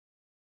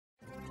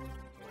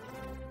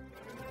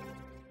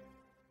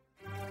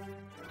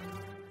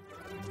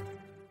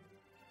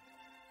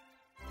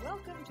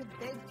Welcome to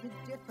Beg to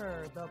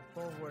Differ, the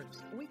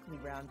Bulwark's weekly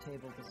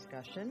roundtable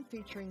discussion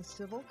featuring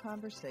civil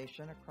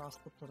conversation across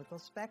the political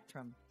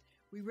spectrum.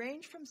 We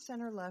range from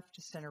center-left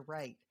to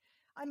center-right.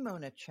 I'm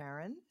Mona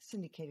Charan,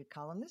 syndicated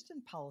columnist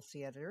and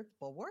policy editor at the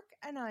Bulwark,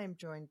 and I am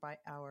joined by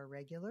our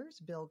regulars,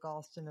 Bill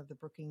Galston of the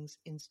Brookings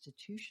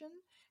Institution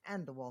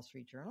and the Wall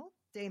Street Journal,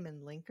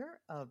 Damon Linker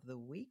of The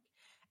Week,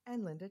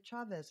 and Linda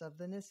Chavez of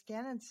the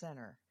Niskanen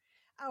Center.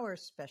 Our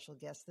special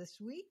guest this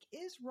week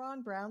is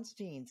Ron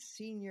Brownstein,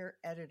 senior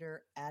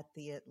editor at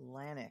The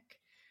Atlantic.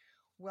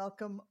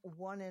 Welcome,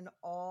 one and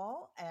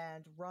all.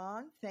 And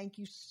Ron, thank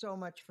you so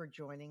much for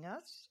joining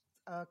us.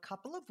 A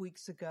couple of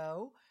weeks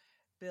ago,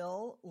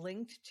 Bill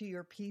linked to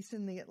your piece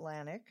in The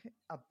Atlantic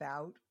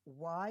about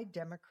why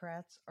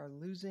Democrats are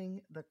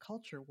losing the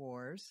culture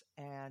wars,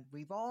 and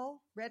we've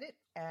all read it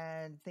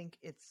and think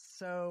it's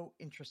so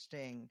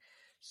interesting.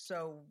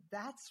 So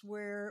that's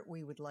where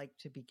we would like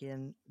to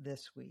begin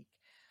this week.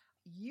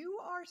 You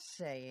are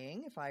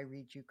saying, if I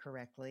read you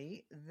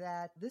correctly,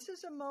 that this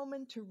is a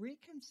moment to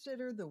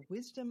reconsider the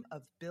wisdom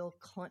of Bill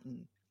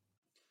Clinton.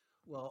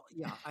 Well,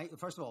 yeah,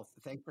 first of all,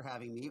 thanks for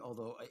having me.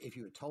 Although if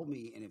you had told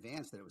me in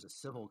advance that it was a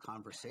civil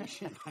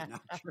conversation, I'm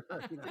not sure.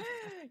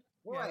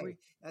 Boy,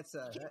 that's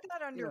keep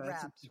that under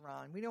wraps,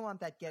 Ron. We don't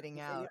want that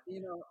getting out.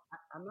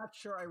 I'm not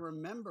sure I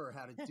remember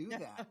how to do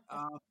that.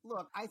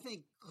 Look, I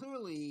think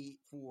clearly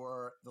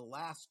for the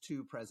last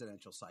two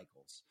presidential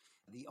cycles,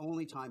 the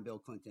only time Bill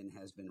Clinton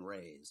has been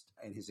raised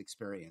and his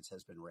experience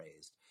has been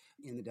raised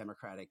in the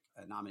Democratic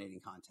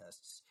nominating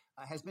contests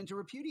has been to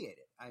repudiate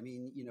it. I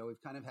mean,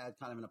 we've kind of had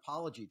an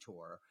apology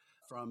tour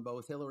from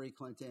both Hillary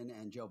Clinton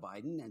and Joe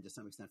Biden, and to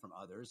some extent from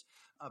others,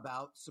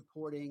 about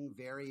supporting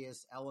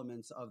various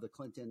elements of the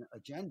Clinton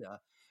agenda,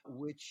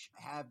 which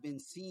have been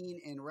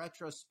seen in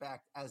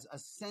retrospect as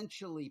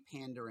essentially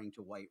pandering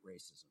to white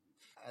racism,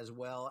 as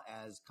well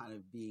as kind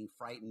of being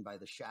frightened by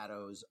the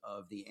shadows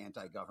of the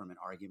anti-government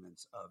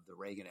arguments of the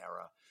Reagan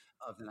era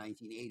of the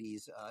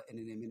 1980s in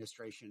an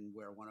administration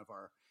where one of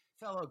our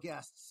fellow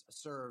guests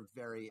served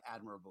very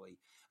admirably.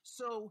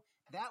 So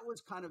that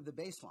was kind of the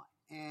baseline.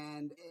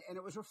 And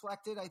it was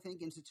reflected, I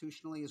think,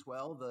 institutionally as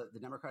well. The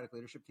Democratic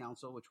Leadership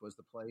Council, which was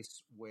the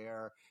place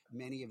where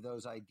many of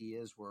those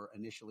ideas were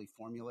initially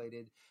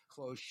formulated,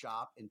 closed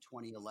shop in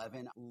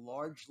 2011,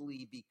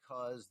 largely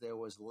because there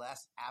was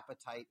less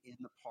appetite in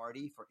the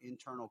party for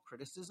internal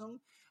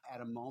criticism at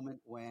a moment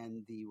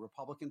when the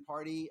Republican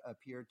Party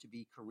appeared to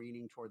be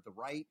careening toward the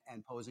right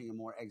and posing a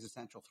more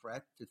existential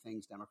threat to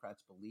things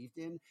Democrats believed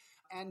in.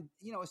 And,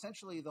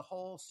 essentially the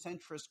whole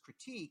centrist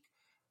critique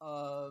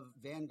of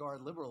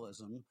vanguard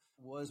liberalism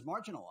was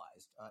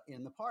marginalized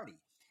in the party.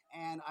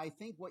 And I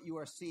think what you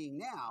are seeing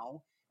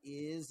now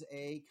is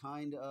a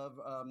kind of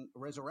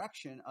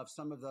resurrection of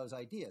some of those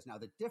ideas. Now,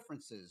 the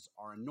differences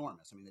are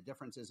enormous. I mean, the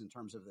differences in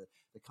terms of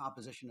the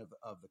composition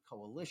of the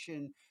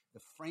coalition,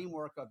 the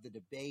framework of the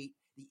debate,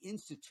 the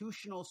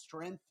institutional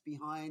strength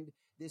behind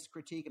this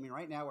critique. I mean,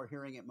 right now we're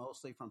hearing it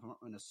mostly from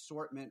an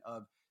assortment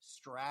of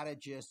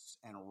strategists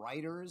and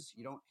writers.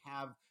 You don't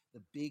have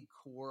the big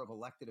core of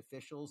elected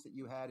officials that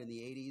you had in the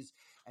 80s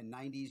and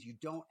 90s. You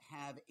don't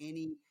have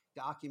any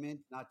document,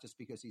 not just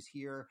because he's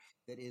here,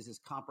 that is as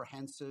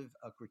comprehensive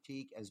a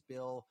critique as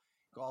Bill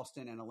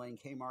Galston and Elaine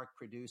Kmark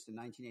produced in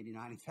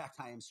 1989. In fact,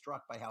 I am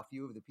struck by how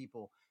few of the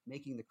people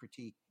making the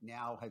critique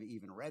now have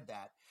even read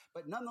that.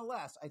 But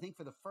nonetheless, I think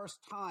for the first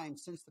time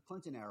since the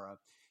Clinton era,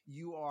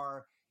 you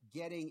are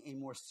getting a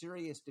more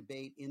serious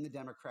debate in the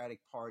Democratic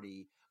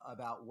Party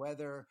about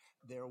whether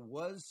there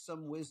was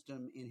some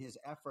wisdom in his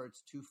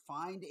efforts to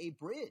find a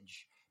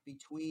bridge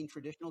between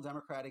traditional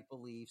Democratic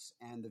beliefs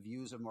and the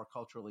views of more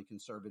culturally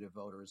conservative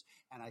voters.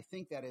 And I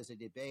think that is a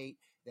debate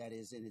that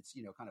is in its,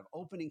 kind of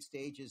opening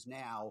stages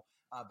now,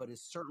 but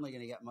is certainly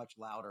going to get much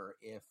louder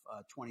if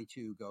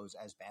 22 goes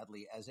as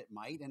badly as it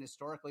might and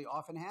historically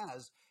often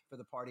has for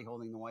the party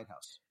holding the White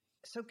House.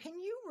 So can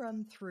you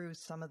run through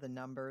some of the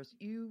numbers?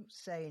 You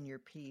say in your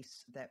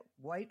piece that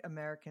white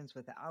Americans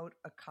without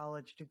a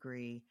college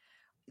degree,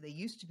 they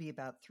used to be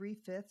about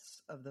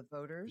 3/5 of the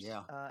voters,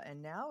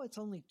 and now it's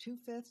only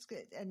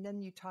 2/5. And then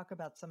you talk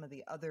about some of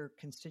the other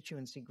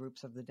constituency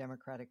groups of the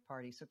Democratic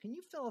Party. So can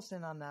you fill us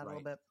in on that a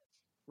little bit?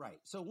 Right.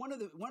 So one of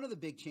the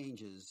big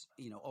changes,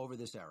 over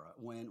this era,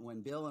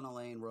 when Bill and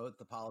Elaine wrote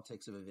The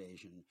Politics of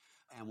Evasion,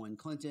 and when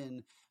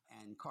Clinton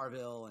and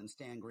Carville and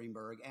Stan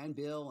Greenberg and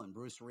Bill and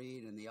Bruce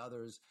Reed and the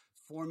others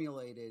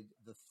formulated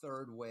the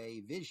third way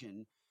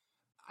vision,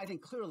 I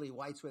think clearly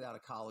whites without a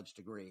college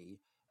degree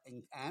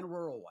and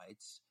rural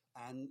whites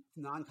and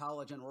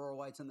non-college and rural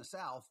whites in the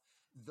South,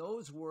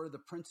 those were the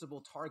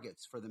principal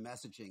targets for the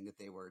messaging that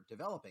they were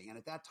developing. And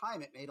at that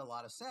time, it made a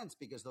lot of sense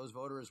because those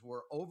voters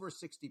were over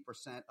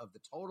 60% of the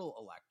total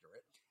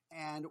electorate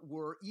and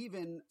were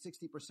even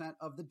 60%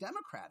 of the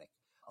Democratic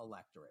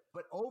electorate.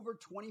 But over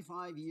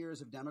 25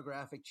 years of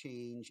demographic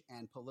change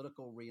and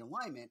political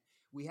realignment,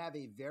 we have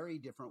a very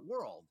different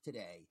world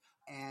today.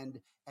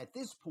 And at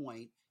this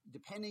point,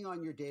 depending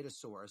on your data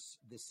source,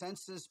 the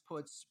census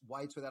puts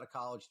whites without a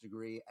college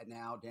degree at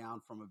now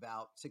down from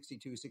about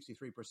 62,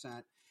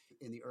 63%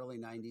 in the early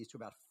 90s to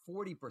about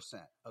 40%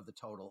 of the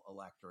total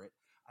electorate.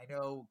 I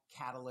know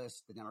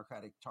Catalyst, the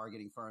Democratic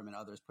targeting firm, and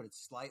others put it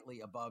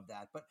slightly above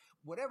that. But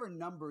whatever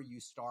number you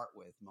start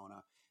with,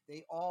 Mona,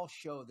 they all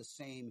show the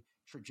same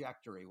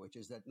trajectory, which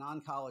is that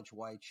non-college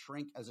whites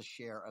shrink as a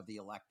share of the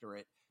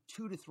electorate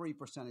 2 to 3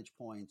 percentage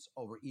points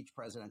over each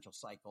presidential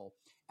cycle.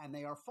 And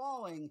they are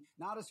falling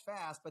not as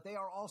fast, but they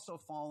are also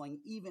falling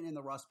even in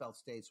the Rust Belt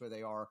states where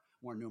they are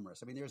more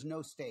numerous. I mean, there's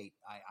no state,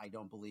 I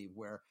don't believe,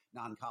 where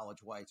non-college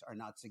whites are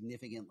not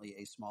significantly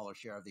a smaller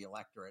share of the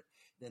electorate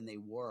than they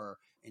were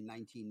in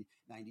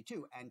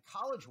 1992. And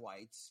college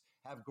whites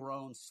have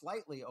grown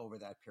slightly over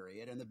that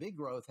period. And the big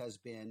growth has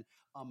been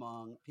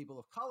among people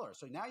of color.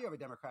 So now you have a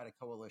Democratic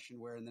coalition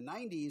where in the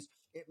 90s,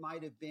 it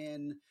might have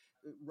been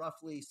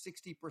roughly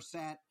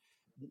 60%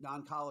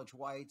 non-college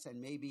whites and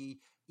maybe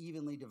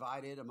evenly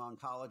divided among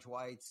college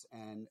whites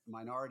and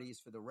minorities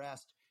for the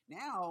rest.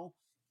 Now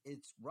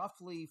it's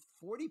roughly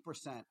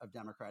 40% of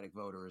Democratic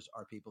voters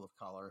are people of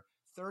color,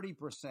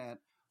 30%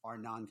 are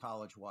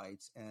non-college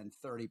whites, and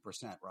 30%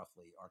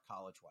 roughly are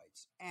college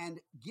whites. And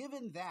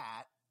given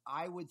that,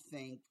 I would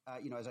think,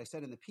 as I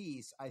said in the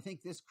piece, I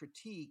think this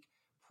critique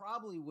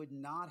probably would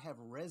not have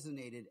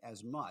resonated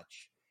as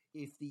much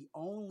if the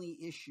only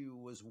issue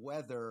was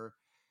whether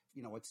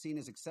what's seen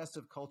as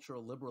excessive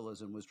cultural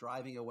liberalism was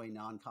driving away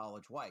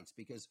non-college whites,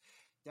 because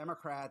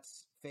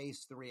Democrats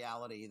face the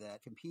reality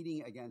that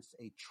competing against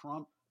a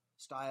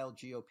Trump-style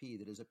GOP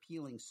that is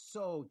appealing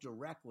so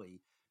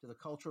directly to the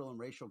cultural and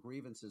racial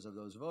grievances of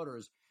those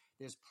voters,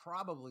 there's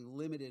probably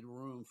limited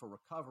room for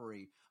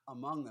recovery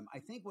among them. I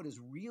think what is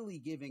really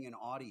giving an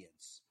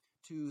audience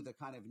to the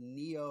kind of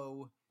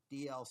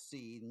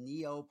neo-DLC,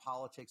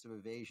 neo-politics of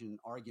evasion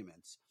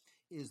arguments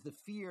is the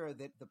fear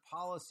that the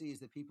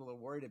policies that people are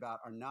worried about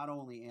are not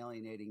only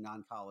alienating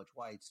non-college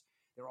whites,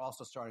 they're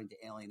also starting to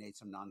alienate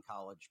some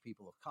non-college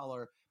people of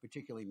color,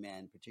 particularly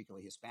men,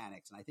 particularly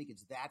Hispanics. And I think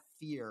it's that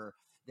fear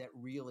that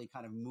really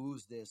kind of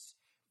moves this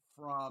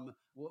from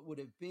what would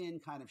have been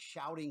kind of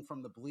shouting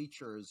from the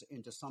bleachers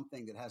into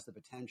something that has the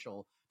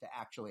potential to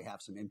actually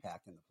have some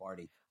impact in the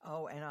party.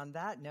 Oh, and on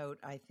that note,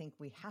 I think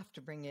we have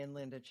to bring in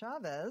Linda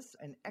Chavez,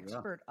 an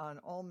expert on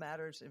all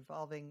matters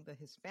involving the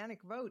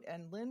Hispanic vote.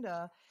 And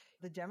Linda,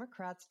 the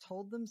Democrats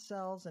told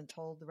themselves and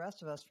told the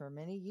rest of us for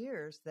many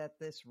years that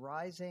this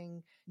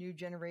rising new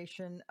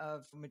generation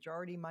of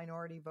majority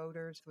minority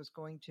voters was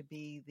going to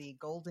be the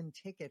golden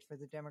ticket for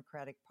the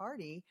Democratic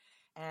Party.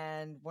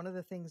 And one of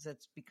the things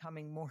that's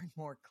becoming more and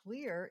more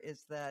clear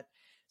is that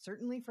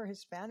certainly for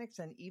Hispanics,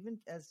 and even,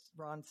 as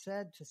Ron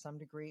said, to some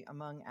degree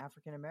among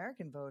African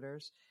American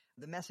voters,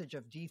 the message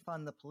of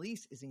defund the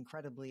police is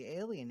incredibly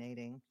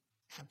alienating.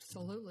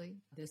 Absolutely.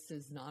 This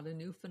is not a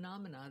new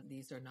phenomenon.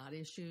 These are not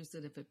issues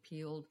that have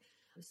appealed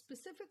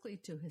specifically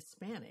to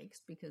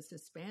Hispanics, because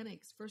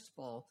Hispanics, first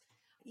of all,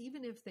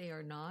 even if they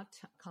are not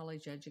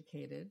college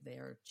educated,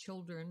 their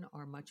children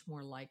are much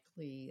more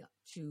likely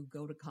to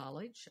go to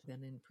college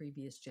than in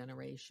previous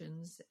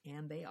generations.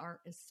 And they are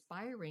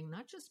aspiring,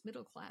 not just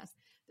middle class,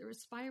 they're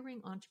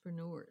aspiring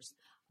entrepreneurs.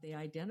 They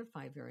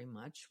identify very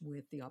much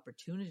with the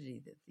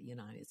opportunity that the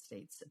United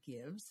States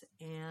gives.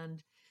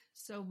 And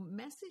so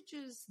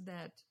messages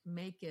that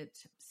make it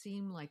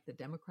seem like the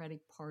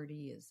Democratic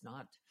Party is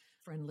not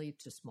friendly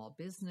to small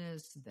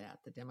business, that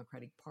the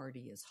Democratic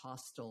Party is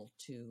hostile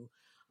to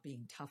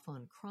being tough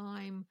on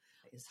crime,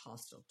 is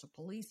hostile to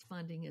police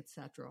funding,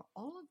 etc.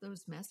 All of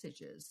those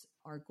messages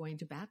are going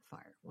to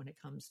backfire when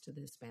it comes to the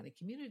Hispanic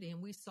community.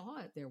 And we saw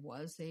it. There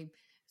was a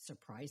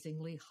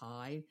surprisingly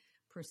high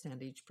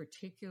percentage,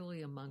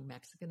 particularly among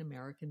Mexican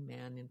American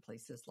men in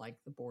places like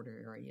the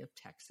border area of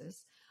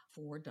Texas,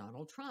 for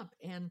Donald Trump.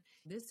 And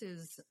this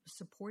is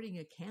supporting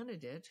a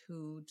candidate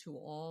who, to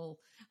all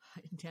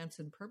intents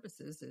and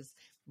purposes, is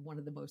one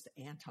of the most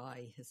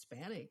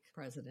anti-Hispanic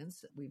presidents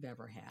that we've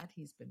ever had.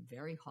 He's been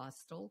very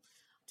hostile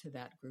to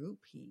that group.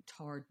 He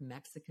tarred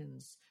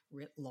Mexicans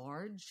writ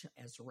large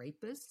as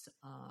rapists.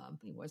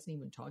 He wasn't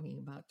even talking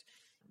about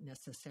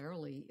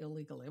necessarily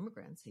illegal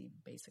immigrants. He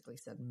basically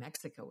said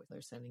Mexico,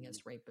 they're sending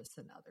us rapists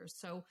and others.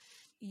 So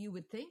you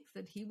would think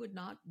that he would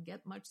not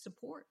get much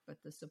support, but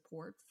the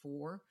support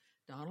for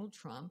Donald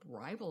Trump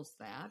rivals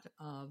that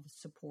of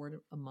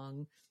support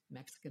among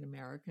Mexican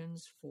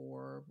Americans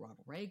for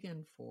Ronald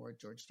Reagan, for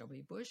George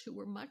W. Bush, who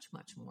were much,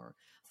 much more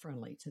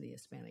friendly to the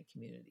Hispanic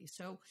community.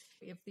 So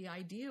if the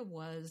idea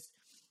was,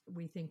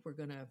 we think we're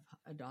going to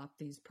adopt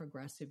these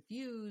progressive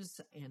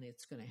views and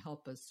it's going to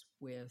help us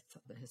with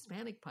the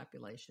Hispanic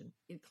population,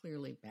 it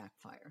clearly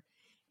backfired.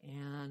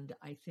 And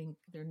I think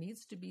there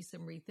needs to be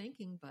some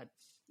rethinking, but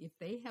if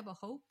they have a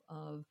hope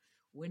of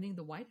winning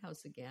the White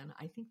House again,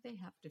 I think they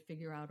have to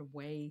figure out a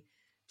way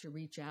to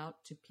reach out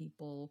to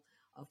people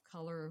of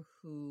color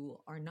who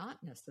are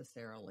not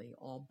necessarily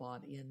all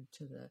bought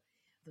into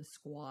the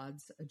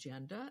squad's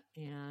agenda,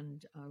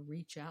 and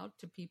reach out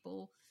to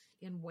people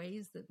in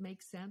ways that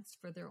make sense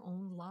for their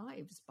own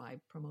lives, by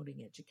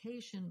promoting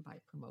education, by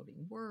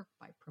promoting work,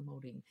 by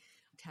promoting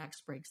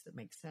tax breaks that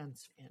make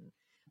sense and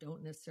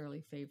don't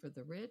necessarily favor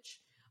the rich.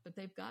 But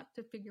they've got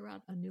to figure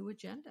out a new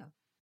agenda.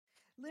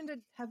 Linda,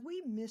 have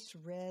we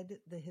misread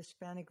the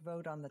Hispanic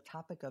vote on the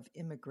topic of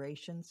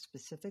immigration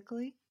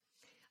specifically?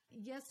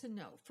 Yes and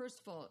no.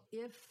 First of all,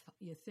 if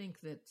you think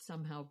that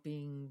somehow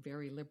being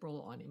very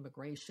liberal on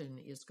immigration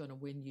is going to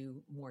win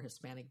you more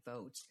Hispanic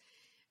votes,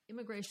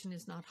 immigration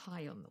is not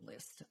high on the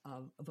list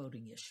of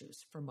voting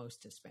issues for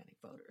most Hispanic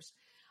voters.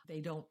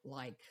 They don't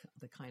like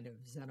the kind of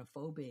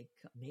xenophobic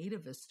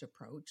nativist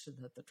approach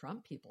that the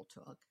Trump people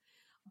took.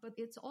 But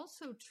it's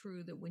also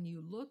true that when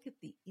you look at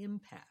the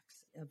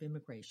impacts of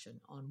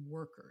immigration on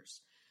workers,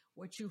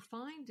 what you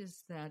find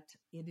is that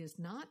it is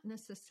not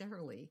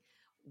necessarily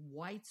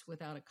whites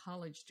without a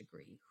college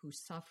degree who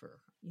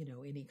suffer,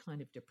 any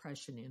kind of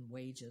depression in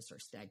wages or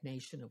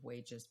stagnation of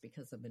wages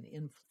because of an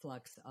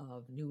influx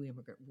of new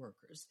immigrant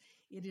workers.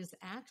 It is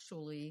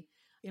actually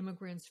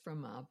immigrants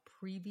from a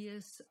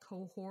previous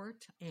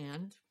cohort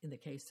and, in the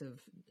case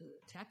of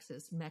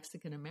Texas,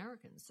 Mexican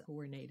Americans who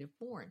are native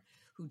born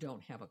who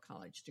don't have a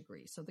college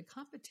degree. So the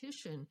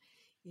competition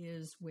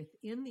is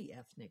within the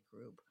ethnic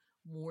group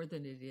more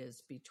than it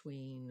is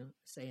between,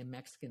 say, a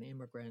Mexican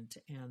immigrant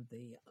and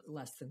the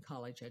less than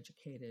college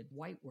educated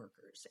white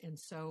workers. And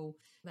so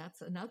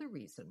that's another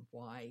reason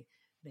why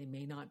they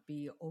may not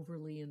be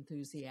overly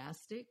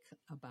enthusiastic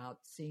about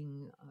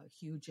seeing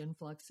huge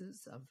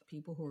influxes of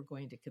people who are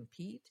going to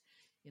compete.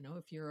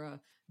 If you're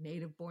a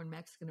native born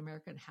Mexican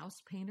American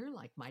house painter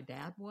like my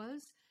dad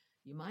was,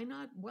 you might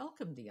not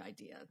welcome the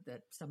idea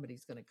that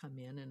somebody's going to come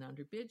in and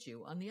underbid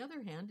you. On the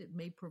other hand, it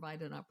may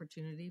provide an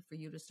opportunity for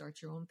you to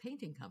start your own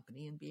painting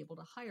company and be able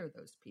to hire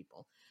those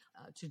people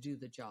to do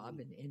the job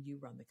and you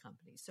run the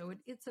company. So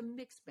it's a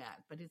mixed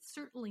bag, but it's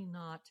certainly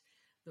not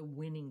the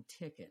winning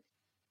ticket.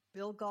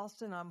 Bill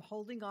Galston, I'm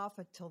holding off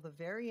until the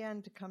very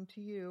end to come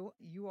to you.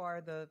 You are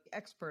the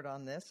expert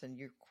on this, and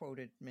you're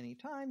quoted many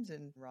times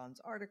in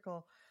Ron's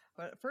article.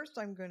 But first,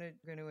 I'm going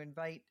to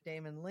invite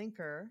Damon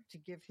Linker to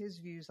give his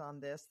views on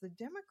this. The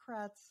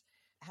Democrats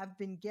have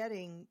been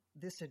getting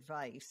this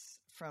advice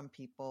from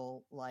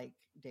people like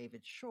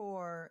David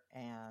Shore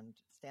and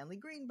Stanley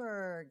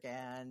Greenberg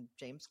and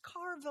James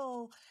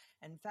Carville.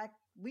 In fact,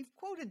 we've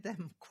quoted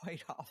them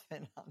quite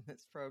often on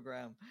this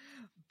program.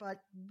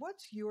 But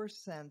what's your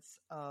sense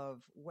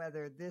of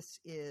whether this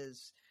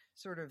is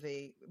sort of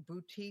a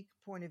boutique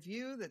point of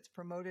view that's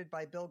promoted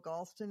by Bill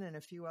Galston and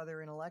a few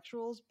other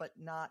intellectuals, but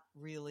not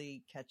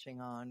really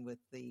catching on with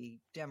the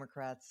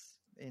Democrats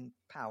in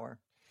power?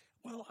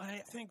 Well,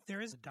 I think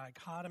there is a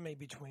dichotomy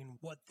between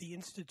what the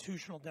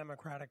institutional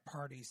Democratic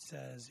Party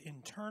says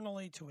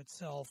internally to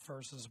itself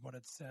versus what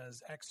it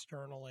says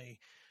externally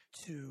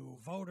to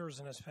voters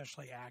and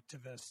especially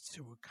activists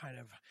who kind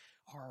of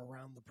are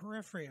around the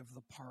periphery of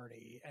the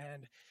party.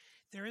 And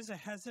there is a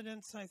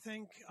hesitance, I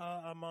think,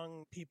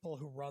 among people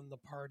who run the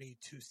party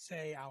to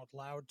say out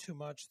loud too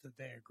much that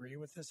they agree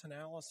with this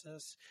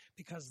analysis,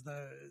 because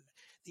the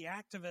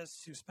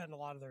activists who spend a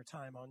lot of their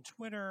time on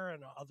Twitter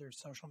and other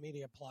social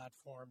media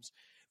platforms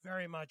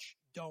very much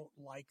don't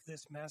like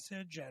this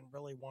message and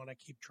really want to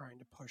keep trying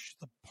to push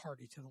the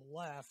party to the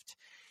left.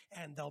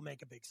 And they'll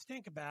make a big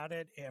stink about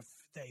it if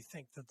they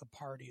think that the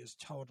party is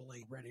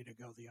totally ready to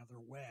go the other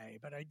way.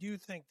 But I do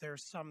think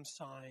there's some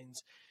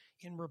signs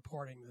in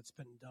reporting that's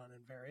been done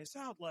in various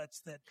outlets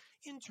that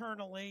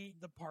internally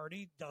the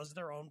party does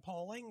their own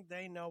polling.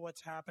 They know what's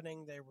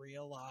happening. They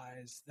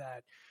realize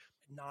that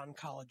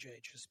non-college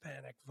age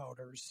Hispanic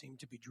voters seem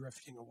to be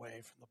drifting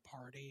away from the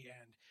party,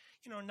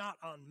 and, not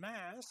en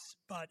masse,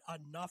 but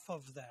enough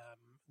of them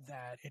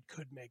that it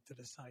could make the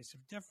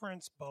decisive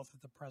difference, both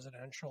at the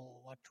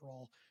presidential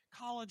electoral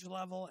college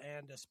level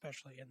and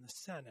especially in the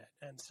Senate.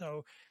 And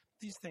so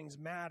these things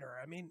matter.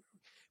 I mean,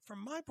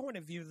 from my point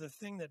of view, the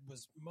thing that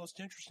was most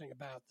interesting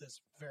about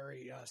this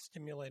very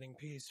stimulating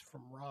piece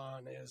from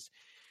Ron is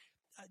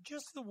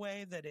just the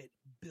way that it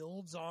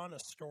builds on a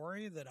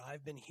story that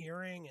I've been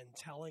hearing and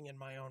telling in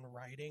my own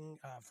writing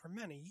for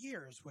many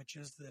years, which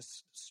is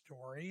this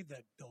story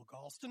that Bill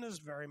Galston is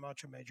very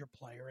much a major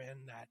player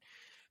in, that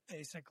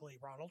basically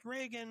Ronald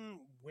Reagan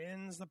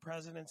wins the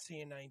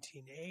presidency in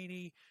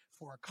 1980.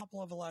 For a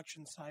couple of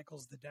election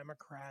cycles, the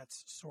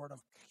Democrats sort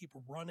of keep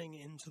running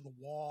into the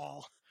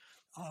wall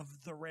of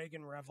the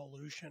Reagan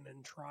Revolution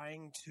and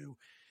trying to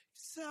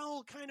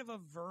sell kind of a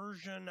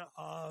version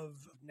of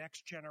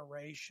next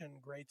generation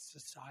great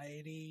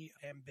society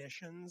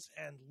ambitions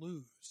and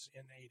lose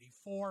in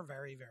 84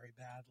 very, very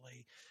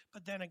badly.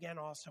 But then again,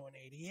 also in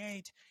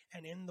 88.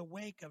 And in the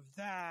wake of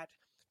that,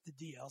 the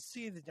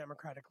DLC, the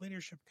Democratic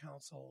Leadership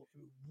Council,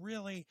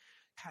 really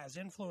has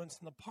influence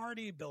in the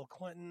party. Bill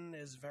Clinton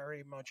is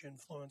very much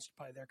influenced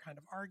by their kind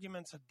of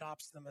arguments,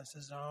 adopts them as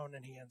his own,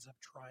 and he ends up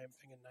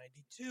triumphing in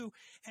 92.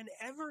 And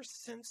ever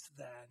since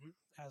then,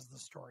 as the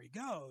story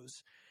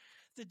goes,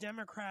 the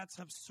Democrats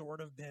have sort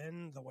of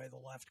been, the way the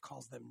left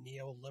calls them,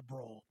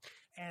 neoliberal.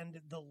 And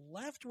the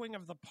left wing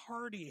of the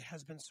party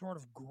has been sort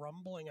of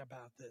grumbling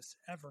about this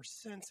ever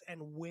since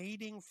and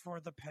waiting for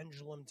the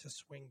pendulum to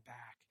swing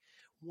back.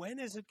 When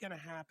is it going to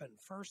happen?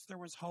 First, there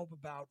was hope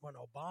about when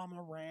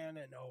Obama ran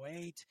in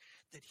 2008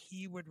 that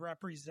he would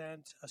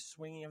represent a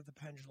swinging of the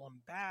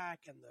pendulum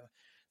back, and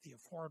The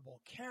Affordable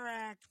Care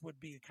Act would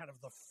be kind of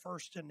the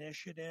first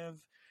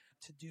initiative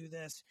to do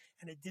this,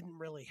 and it didn't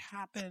really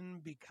happen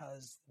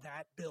because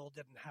that bill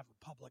didn't have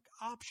a public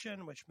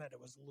option, which meant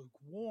it was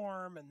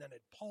lukewarm, and then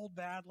it polled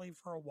badly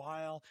for a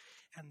while,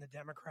 and the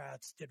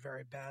Democrats did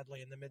very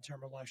badly in the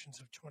midterm elections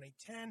of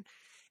 2010.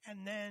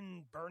 And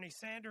then Bernie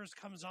Sanders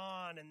comes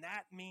on, and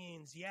that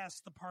means,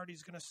 yes, the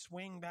party's going to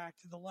swing back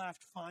to the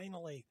left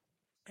finally,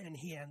 and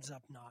he ends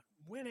up not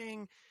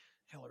winning.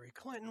 Hillary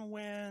Clinton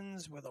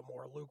wins with a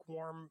more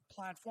lukewarm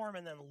platform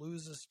and then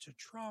loses to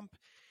Trump.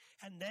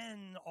 And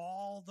then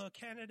all the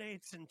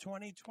candidates in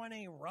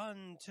 2020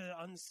 run to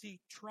unseat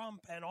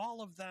Trump, and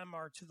all of them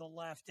are to the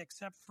left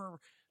except for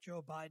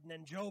Joe Biden.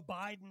 And Joe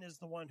Biden is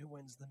the one who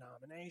wins the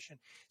nomination.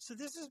 So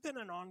this has been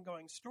an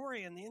ongoing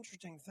story. And the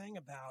interesting thing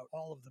about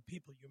all of the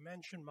people you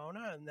mentioned,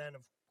 Mona, and then,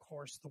 of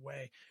course, the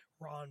way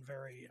Ron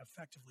very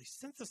effectively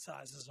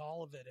synthesizes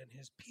all of it in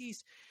his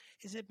piece,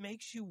 is it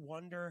makes you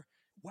wonder,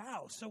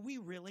 wow, so we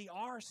really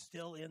are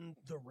still in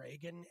the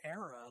Reagan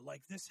era.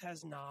 Like, this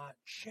has not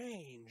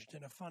changed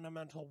in a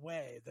fundamental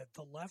way, that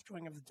the left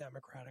wing of the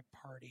Democratic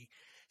Party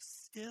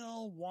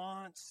still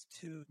wants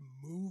to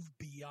move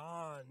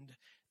beyond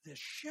this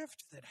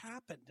shift that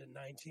happened in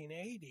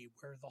 1980,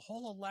 where the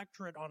whole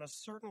electorate on a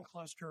certain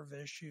cluster of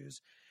issues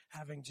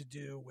having to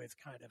do with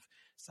kind of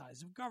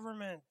size of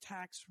government,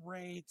 tax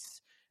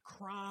rates,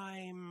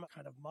 crime,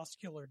 kind of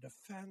muscular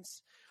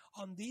defense.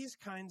 On these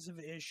kinds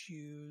of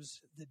issues,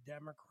 the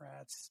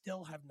Democrats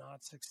still have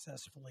not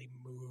successfully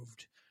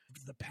moved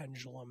the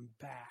pendulum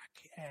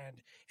back.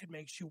 And it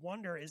makes you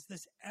wonder, is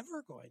this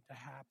ever going to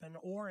happen?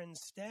 Or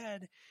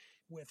instead,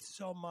 with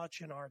so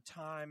much in our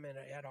time and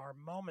at our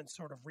moment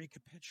sort of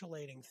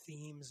recapitulating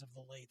themes of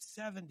the late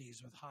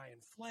 70s with high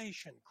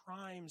inflation,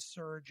 crime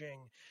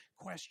surging,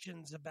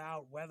 questions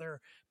about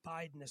whether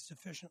Biden is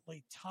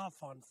sufficiently tough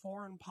on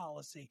foreign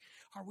policy,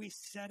 are we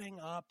setting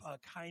up a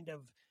kind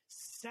of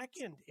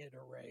second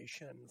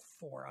iteration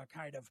for a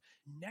kind of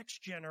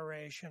next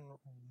generation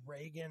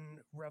Reagan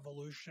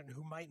revolution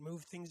who might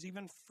move things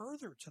even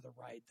further to the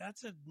right?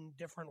 That's a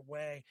different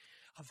way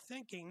of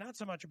thinking, not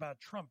so much about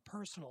Trump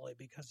personally,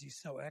 because he's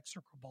so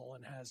execrable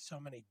and has so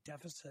many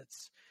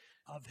deficits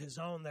of his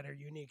own that are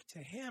unique to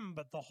him,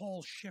 but the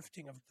whole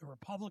shifting of the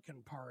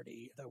Republican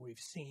Party that we've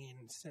seen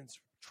since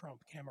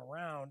Trump came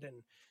around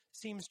and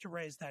seems to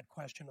raise that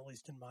question, at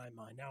least in my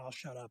mind. Now I'll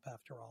shut up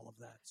after all of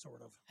that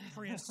sort of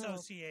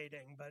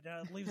pre-associating, but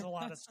it leaves a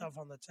lot of stuff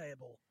on the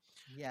table.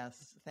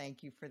 Yes,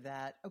 thank you for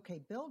that. Okay,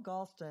 Bill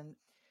Galston,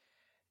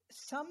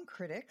 some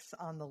critics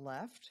on the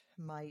left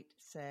might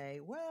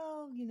say,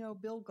 well,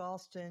 Bill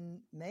Galston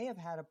may have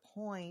had a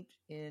point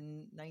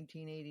in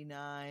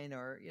 1989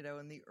 or,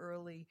 in the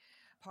early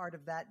part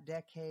of that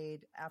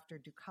decade after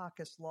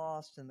Dukakis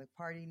lost and the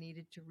party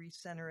needed to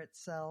recenter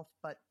itself.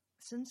 But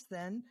since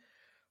then,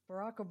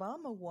 Barack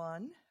Obama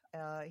won.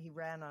 He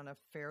ran on a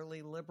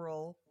fairly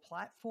liberal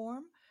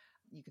platform.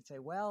 You could say,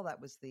 well, that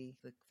was the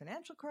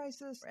financial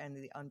crisis and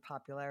the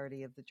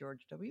unpopularity of the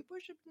George W.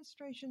 Bush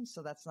administration,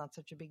 so that's not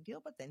such a big deal.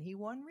 But then he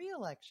won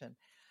re-election.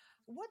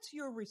 What's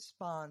your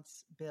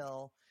response,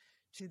 Bill,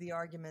 to the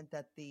argument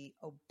that the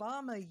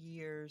Obama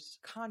years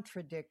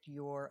contradict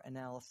your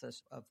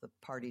analysis of the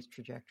party's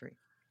trajectory?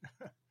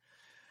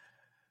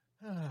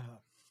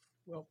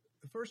 Well,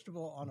 first of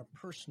all, on a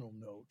personal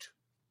note,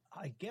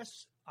 I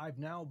guess I've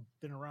now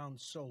been around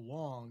so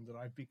long that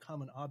I've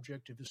become an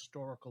object of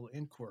historical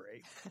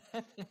inquiry.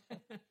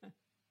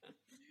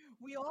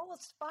 We all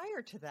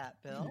aspire to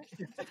that, Bill.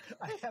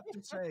 I have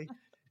to say,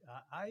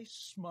 I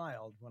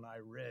smiled when I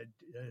read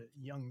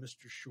young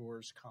Mr.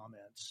 Shore's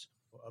comments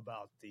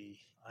about the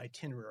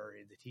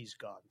itinerary that he's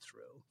gone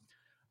through.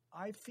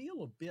 I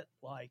feel a bit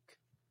like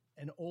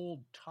an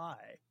old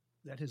tie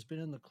that has been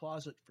in the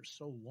closet for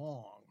so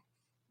long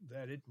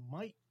that it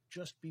might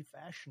just be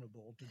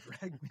fashionable to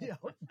drag me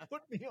out and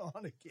put me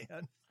on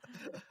again.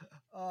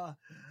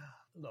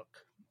 Look,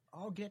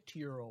 I'll get to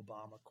your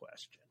Obama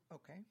question.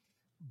 Okay.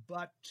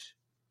 But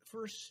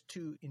first,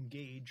 to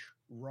engage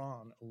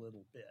Ron a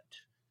little bit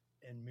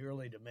and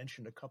merely to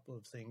mention a couple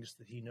of things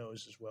that he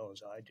knows as well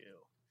as I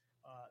do.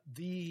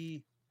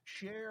 The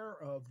share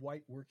of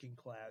white working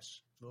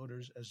class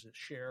voters as a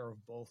share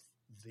of both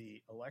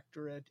the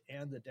electorate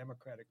and the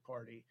Democratic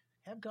Party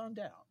have gone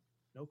down.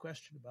 No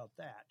question about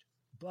that.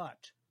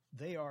 But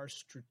they are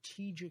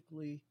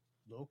strategically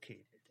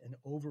located and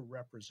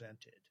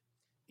overrepresented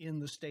in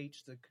the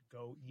states that could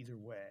go either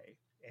way.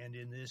 And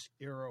in this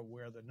era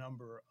where the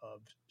number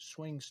of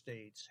swing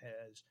states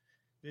has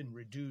been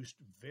reduced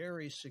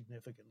very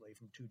significantly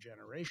from 2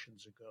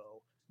 generations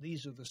ago,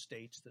 these are the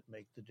states that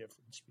make the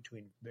difference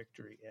between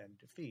victory and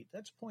defeat.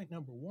 That's point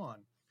number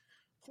one.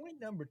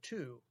 Point number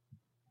two,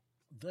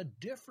 the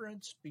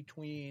difference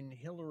between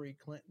Hillary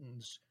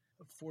Clinton's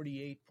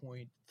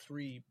 48.3%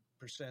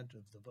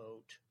 of the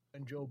vote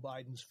and Joe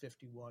Biden's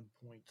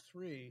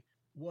 51.3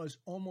 was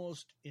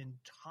almost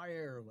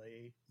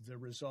entirely the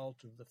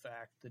result of the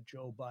fact that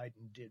Joe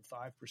Biden did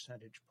 5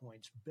 percentage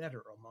points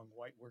better among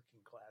white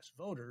working class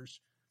voters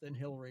than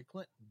Hillary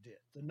Clinton did.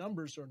 The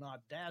numbers are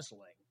not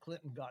dazzling.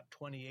 Clinton got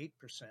 28%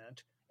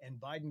 and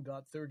Biden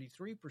got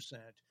 33%.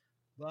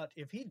 But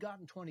if he'd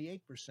gotten 28%,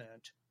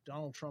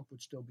 Donald Trump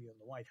would still be in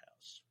the White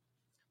House.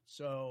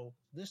 So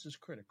this is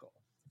critical.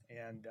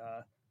 And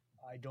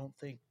I don't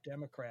think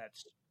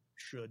Democrats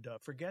should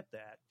forget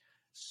that.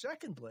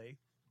 Secondly,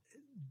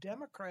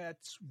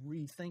 Democrats'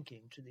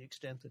 rethinking, to the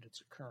extent that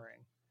it's occurring,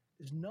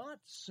 is not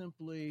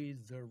simply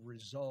the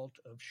result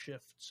of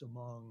shifts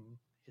among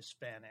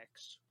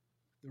Hispanics.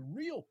 The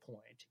real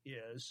point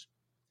is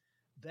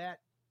that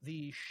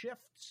the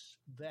shifts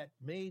that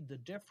made the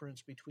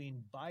difference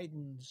between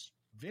Biden's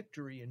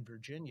victory in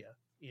Virginia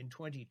in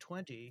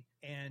 2020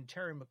 and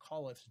Terry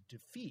McAuliffe's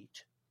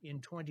defeat in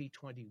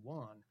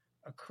 2021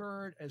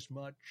 occurred as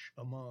much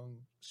among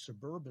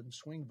suburban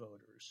swing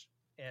voters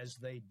as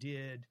they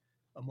did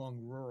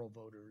among rural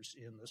voters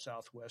in the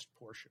southwest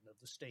portion of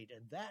the state.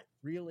 And that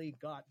really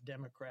got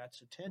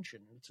Democrats'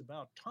 attention. And it's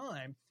about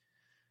time,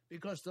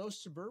 because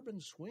those suburban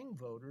swing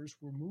voters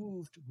were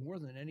moved more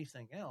than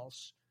anything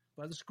else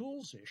by the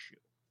schools issue,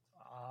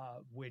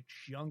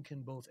 which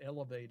Youngkin both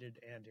elevated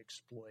and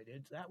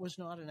exploited. That was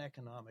not an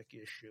economic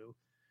issue.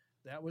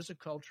 That was a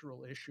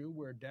cultural issue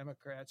where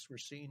Democrats were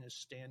seen as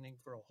standing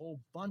for a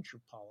whole bunch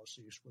of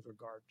policies with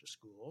regard to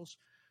schools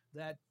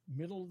that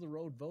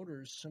middle-of-the-road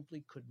voters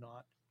simply could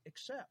not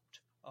accept.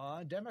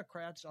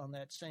 Democrats on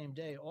that same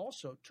day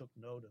also took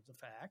note of the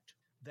fact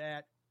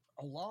that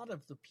a lot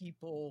of the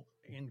people,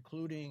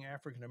 including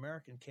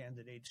African-American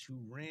candidates who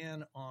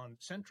ran on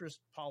centrist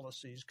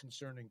policies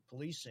concerning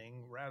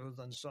policing rather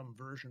than some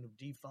version of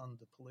defund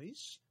the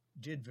police,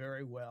 did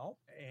very well.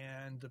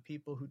 And the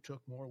people who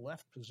took more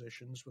left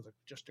positions, with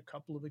just a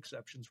couple of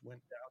exceptions,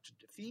 went down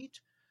to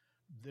defeat.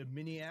 The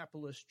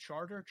Minneapolis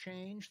charter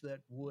change that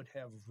would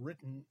have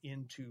written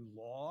into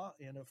law,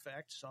 in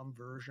effect, some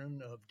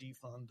version of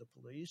defund the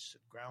police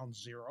at ground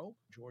zero,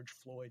 George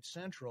Floyd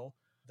Central,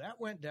 that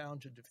went down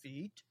to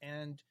defeat,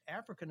 and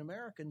African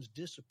Americans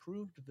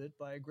disapproved of it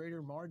by a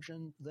greater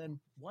margin than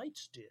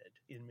whites did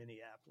in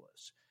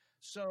Minneapolis.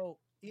 So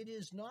it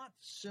is not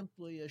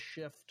simply a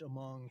shift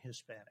among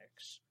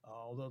Hispanics,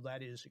 although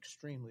that is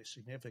extremely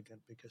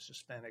significant because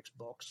Hispanics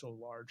bulk so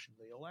large in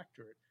the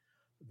electorate.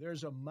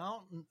 There's a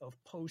mountain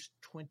of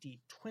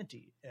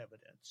post-2020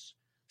 evidence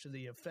to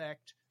the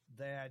effect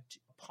that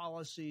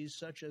policies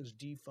such as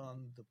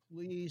defund the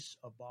police,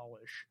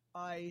 abolish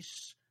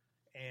ICE,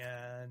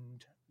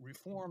 and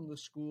reform the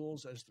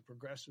schools as the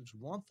progressives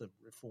want them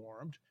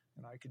reformed,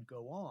 and I could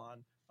go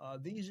on,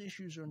 these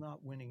issues are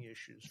not winning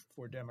issues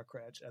for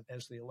Democrats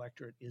as the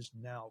electorate is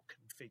now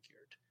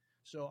configured.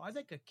 So I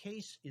think a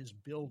case is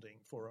building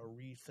for a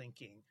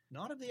rethinking,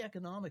 not of the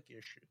economic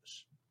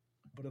issues,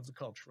 but of the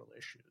cultural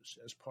issues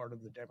as part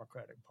of the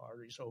Democratic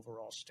Party's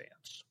overall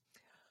stance.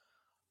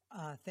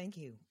 Thank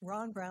you.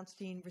 Ron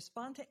Brownstein,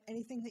 respond to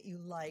anything that you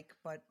like,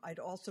 but I'd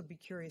also be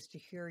curious to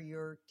hear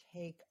your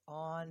take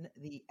on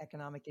the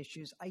economic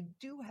issues. I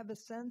do have a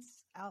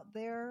sense out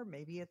there,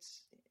 maybe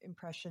it's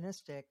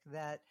impressionistic,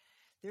 that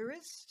there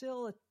is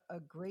still a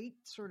great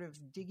sort of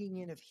digging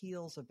in of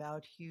heels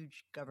about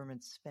huge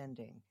government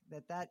spending,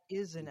 that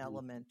is an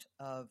element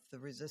of the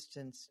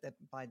resistance that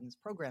Biden's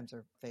programs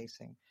are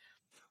facing.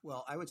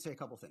 Well, I would say a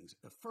couple things.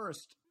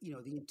 First,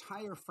 the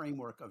entire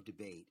framework of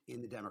debate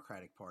in the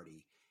Democratic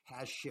Party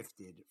has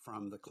shifted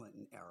from the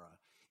Clinton era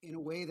in a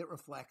way that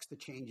reflects the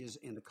changes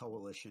in the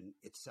coalition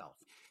itself.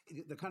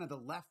 The kind of the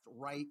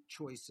left-right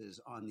choices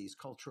on these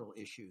cultural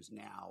issues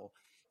now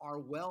are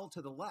well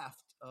to the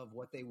left of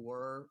what they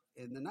were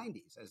in the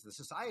 90s as the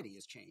society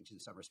has changed in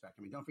some respect.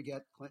 I mean, don't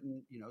forget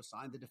Clinton,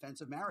 signed the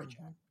Defense of Marriage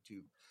Act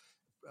to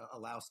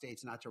allow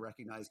states not to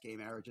recognize gay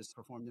marriages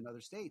performed in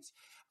other states.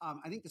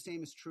 I think the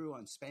same is true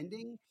on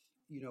spending.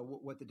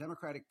 What the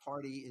Democratic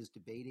Party is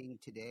debating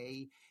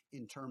today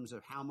in terms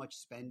of how much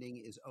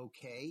spending is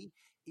okay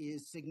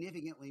is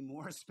significantly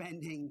more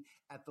spending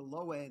at the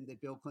low end that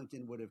Bill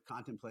Clinton would have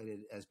contemplated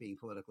as being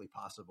politically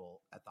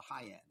possible at the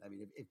high end. I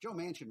mean, if Joe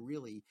Manchin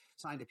really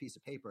signed a piece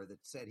of paper that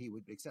said he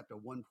would accept a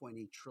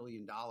 $1.8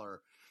 trillion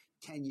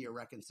 10-year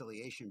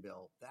reconciliation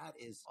bill, that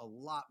is a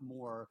lot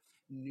more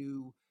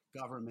new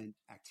government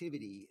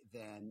activity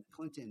than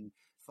Clinton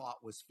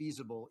thought was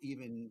feasible,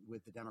 even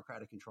with the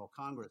Democratic-controlled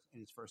Congress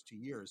in its first 2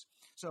 years.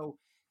 So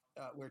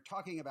we're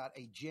talking about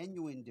a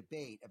genuine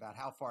debate about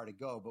how far to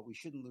go, but we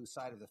shouldn't lose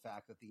sight of the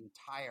fact that the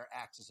entire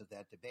axis of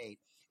that debate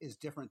is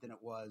different than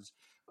it was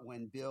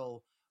when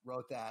Bill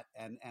wrote that,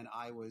 and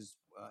I was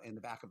in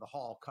the back of the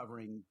hall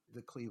covering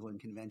the Cleveland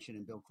Convention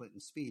and Bill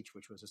Clinton's speech,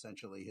 which was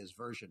essentially his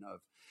version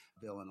of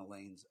Bill and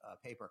Elaine's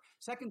paper.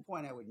 Second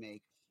point I would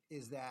make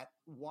is that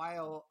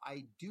while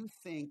I do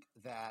think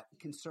that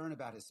concern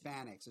about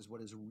Hispanics is what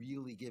is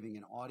really giving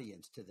an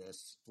audience to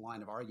this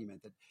line of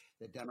argument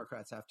that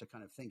Democrats have to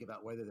kind of think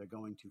about whether they're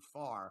going too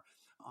far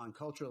on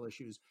cultural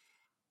issues,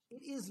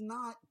 it is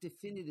not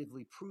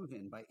definitively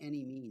proven by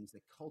any means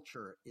that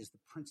culture is the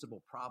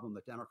principal problem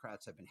that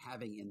Democrats have been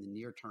having in the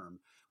near term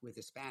with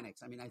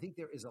Hispanics. I mean, I think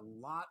there is a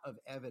lot of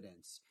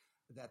evidence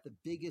that the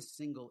biggest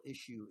single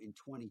issue in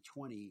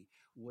 2020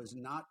 was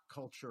not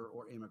culture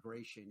or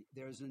immigration.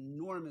 There's an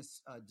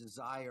enormous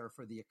desire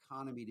for the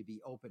economy to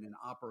be open and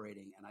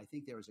operating. And I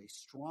think there is a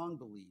strong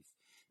belief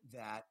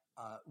that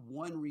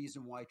one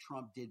reason why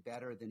Trump did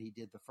better than he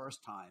did the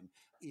first time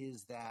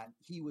is that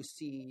he was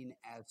seen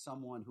as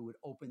someone who would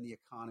open the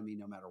economy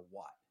no matter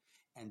what.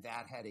 And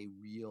that had a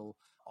real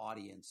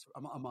audience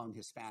among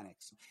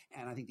Hispanics.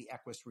 And I think the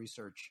Equus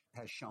research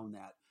has shown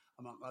that,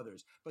 among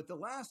others. But the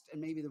last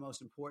and maybe the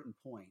most important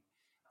point,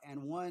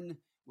 and one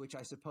which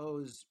I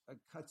suppose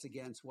cuts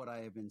against what I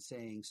have been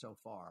saying so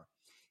far,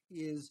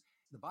 is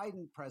the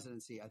Biden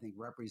presidency, I think,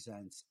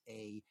 represents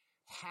a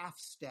half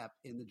step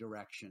in the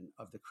direction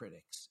of the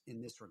critics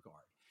in this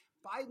regard.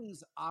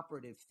 Biden's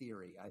operative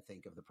theory, I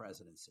think, of the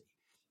presidency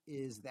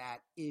is that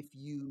if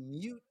you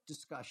mute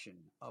discussion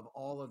of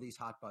all of these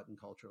hot button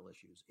cultural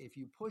issues, if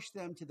you push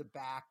them to the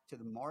back, to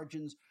the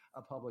margins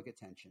of public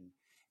attention,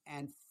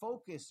 and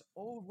focus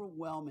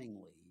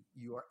overwhelmingly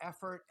your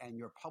effort and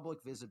your public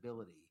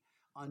visibility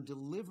on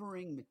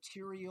delivering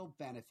material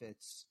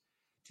benefits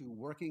to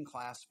working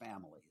class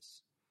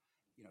families,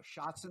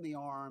 shots in the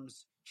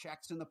arms,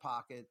 checks in the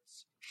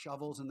pockets,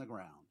 shovels in the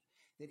ground,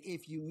 that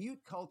if you mute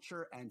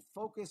culture and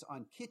focus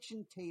on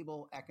kitchen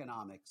table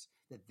economics,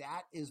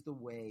 that is the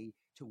way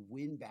to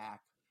win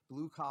back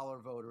blue-collar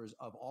voters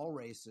of all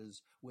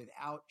races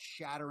without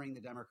shattering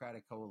the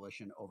Democratic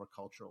coalition over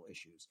cultural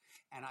issues.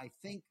 And I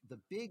think the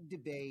big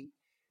debate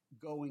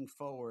going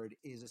forward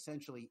is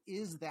essentially,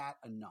 is that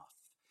enough?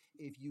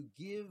 If you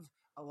give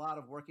a lot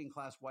of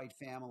working-class white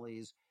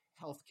families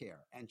health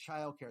care and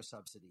child care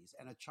subsidies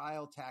and a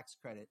child tax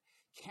credit,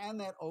 can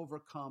that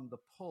overcome the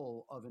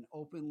pull of an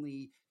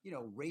openly,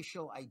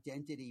 racial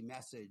identity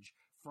message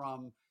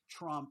from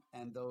Trump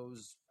and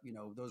those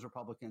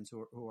Republicans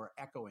who are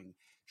echoing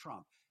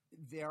Trump?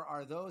 There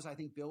are those, I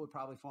think Bill would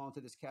probably fall into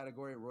this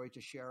category, Roy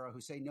Teixeira,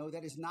 who say, no,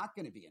 that is not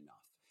going to be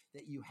enough,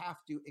 that you have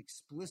to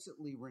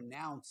explicitly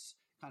renounce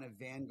kind of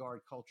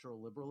vanguard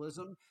cultural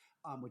liberalism,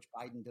 which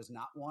Biden does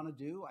not want to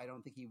do. I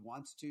don't think he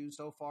wants to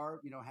so far,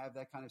 have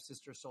that kind of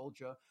Sister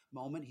Souljah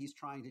moment. He's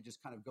trying to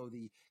just kind of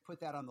put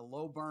that on the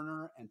low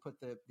burner and put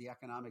the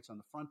economics on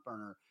the front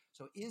burner.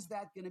 So is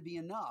that going to be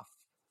enough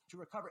to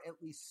recover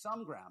at least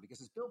some ground?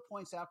 Because as Bill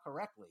points out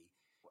correctly,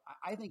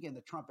 I think in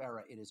the Trump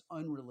era, it is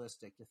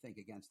unrealistic to think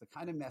against the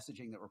kind of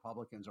messaging that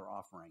Republicans are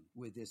offering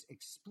with this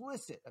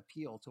explicit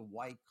appeal to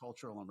white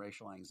cultural and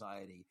racial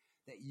anxiety,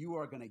 that you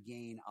are going to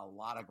gain a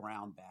lot of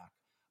ground back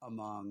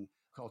among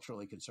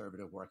culturally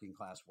conservative working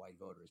class white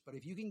voters. But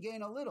if you can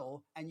gain a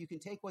little and you can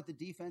take what the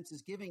defense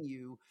is giving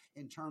you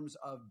in terms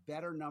of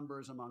better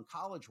numbers among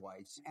college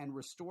whites and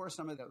restore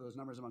some of those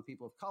numbers among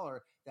people of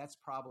color, that's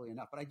probably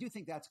enough. But I do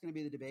think that's going to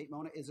be the debate,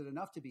 Mona. Is it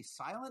enough to be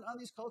silent on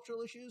these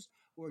cultural issues,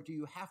 or do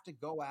you have to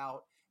go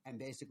out and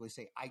basically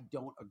say, I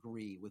don't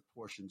agree with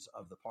portions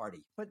of the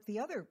party? But the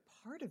other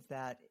part of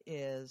that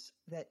is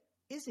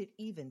it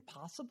even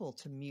possible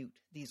to mute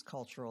these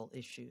cultural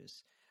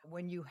issues?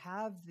 When you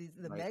have the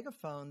Right.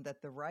 megaphone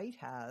that the right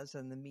has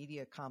and the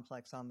media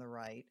complex on the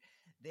right,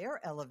 they're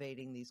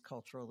elevating these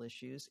cultural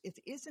issues. It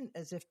isn't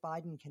as if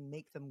Biden can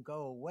make them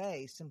go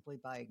away simply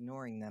by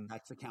ignoring them.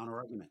 That's the counter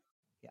argument.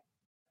 Yeah.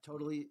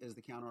 Totally is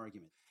the counter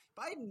argument.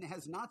 Biden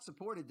has not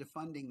supported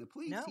defunding the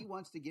police. No. He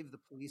wants to give the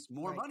police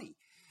more Right. money.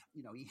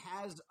 He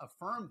has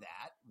affirmed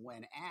that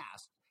when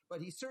asked,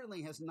 but he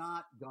certainly has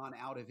not gone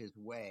out of his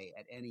way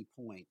at any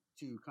point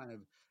to kind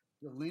of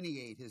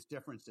delineate his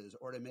differences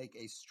or to make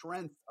a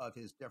strength of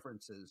his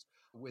differences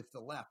with the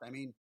left. I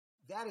mean,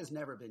 that has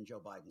never been Joe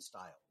Biden's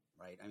style,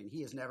 right? I mean,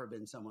 he has never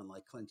been someone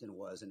like Clinton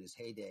was in his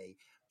heyday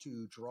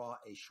to draw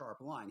a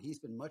sharp line. He's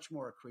been much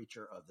more a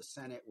creature of the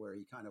Senate, where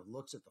he kind of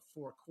looks at the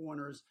four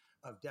corners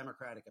of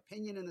Democratic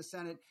opinion in the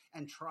Senate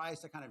and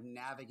tries to kind of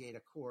navigate a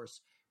course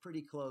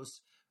pretty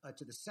close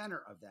to the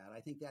center of that.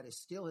 I think that is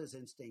still his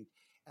instinct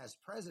as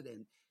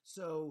president.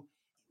 So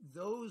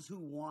those who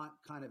want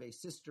kind of a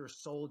Sister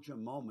Souljah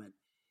moment,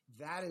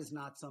 that is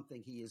not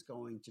something he is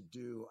going to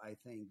do, I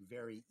think,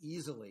 very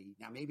easily.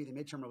 Now, maybe the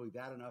midterm will be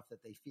bad enough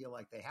that they feel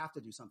like they have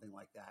to do something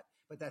like that,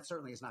 but that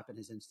certainly has not been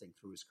his instinct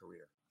through his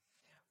career.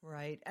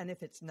 Right. And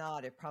if it's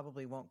not, it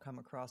probably won't come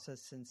across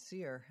as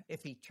sincere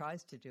if he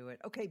tries to do it.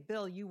 Okay,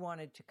 Bill, you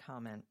wanted to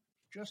comment.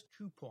 Just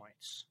 2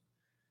 points.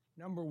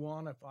 Number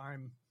one, if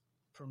I'm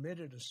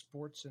permitted a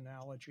sports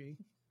analogy,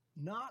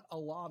 not a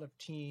lot of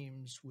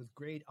teams with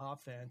great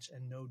offense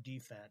and no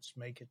defense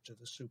make it to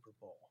the Super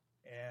Bowl.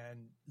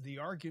 And the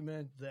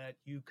argument that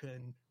you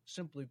can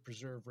simply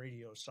preserve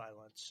radio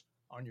silence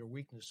on your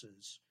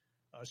weaknesses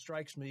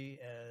strikes me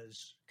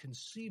as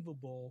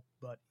conceivable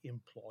but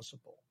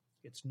implausible.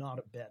 It's not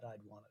a bet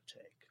I'd want to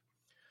take.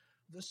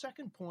 The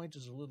second point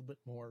is a little bit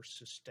more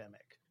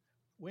systemic.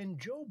 When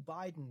Joe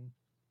Biden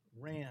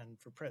ran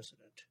for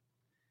president,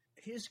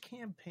 his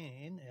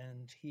campaign,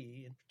 and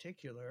he in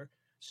particular,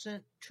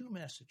 sent 2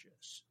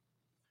 messages.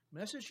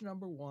 Message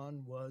number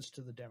 1 was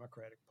to the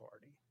Democratic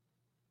Party.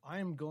 I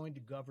am going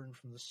to govern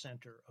from the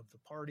center of the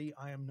party.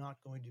 I am not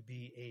going to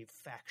be a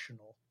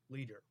factional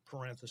leader,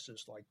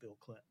 parenthesis like Bill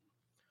Clinton.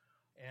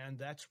 And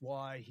that's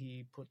why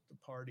he put the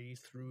party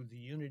through the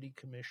Unity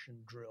Commission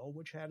drill,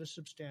 which had a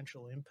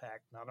substantial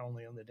impact not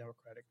only on the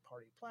Democratic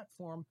Party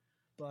platform,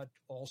 but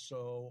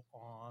also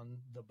on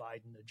the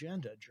Biden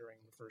agenda during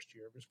the first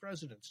year of his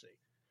presidency.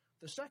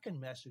 The second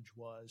message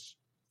was,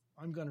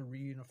 I'm going to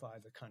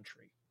reunify the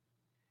country.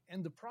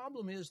 And the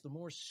problem is, the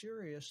more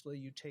seriously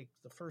you take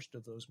the first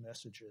of those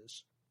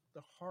messages,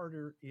 the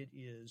harder it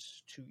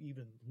is to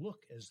even look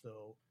as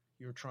though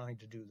you're trying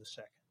to do the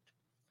second.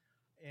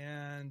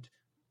 And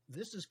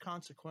this is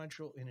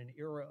consequential in an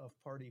era of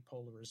party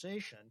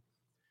polarization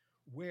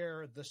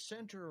where the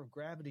center of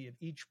gravity of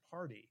each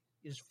party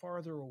is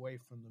farther away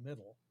from the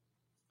middle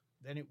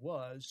than it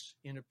was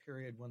in a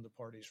period when the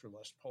parties were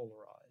less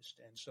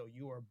polarized. And so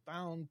you are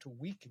bound to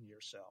weaken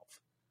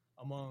yourself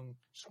among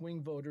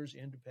swing voters,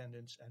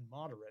 independents, and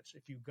moderates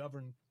if you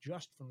govern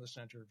just from the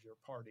center of your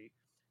party.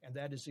 And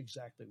that is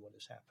exactly what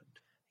has happened.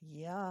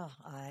 Yeah,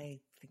 I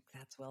think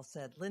that's well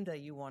said. Linda,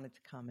 you wanted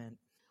to comment.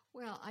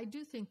 Well, I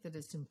do think that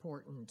it's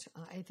important.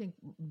 I think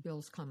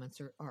Bill's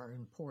comments are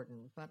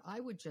important, but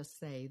I would just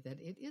say that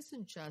it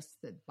isn't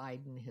just that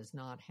Biden has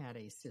not had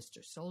a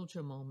sister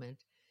soldier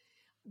moment.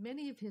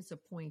 Many of his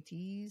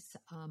appointees,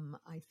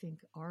 I think,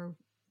 are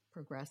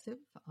progressive.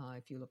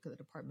 If you look at the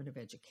Department of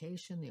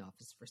Education, the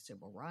Office for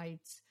Civil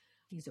Rights,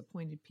 he's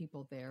appointed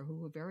people there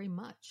who are very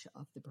much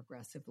of the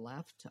progressive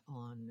left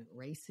on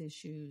race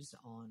issues,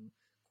 on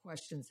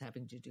questions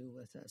having to do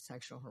with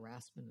sexual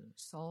harassment and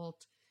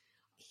assault.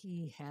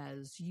 He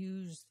has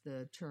used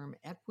the term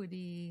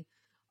equity,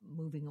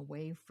 moving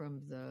away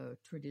from the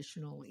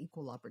traditional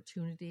equal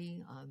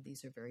opportunity.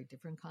 These are very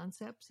different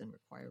concepts and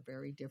require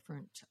very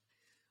different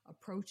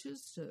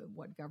approaches to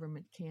what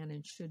government can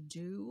and should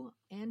do.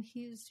 And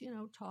he's,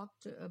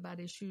 talked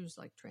about issues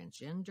like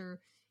transgender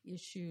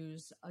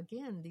issues.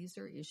 Again, these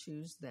are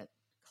issues that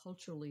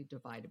culturally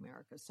divide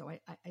America. So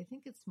I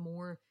think it's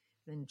more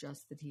than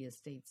just that he has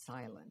stayed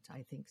silent.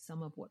 I think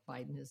some of what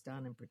Biden has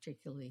done, and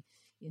particularly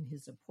in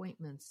his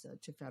appointments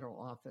to federal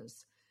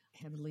office,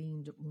 have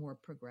leaned more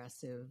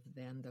progressive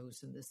than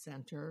those in the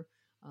center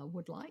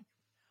would like.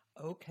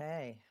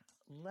 Okay,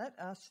 let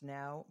us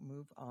now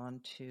move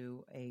on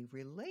to a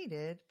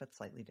related but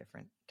slightly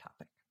different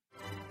topic.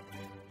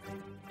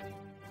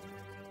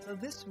 So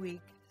this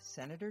week,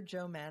 Senator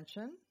Joe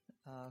Manchin,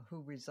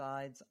 who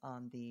resides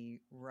on the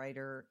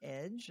righter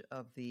edge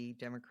of the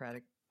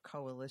Democratic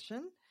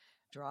coalition,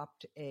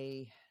 dropped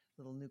a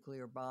little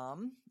nuclear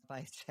bomb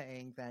by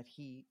saying that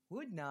he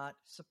would not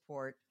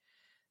support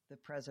the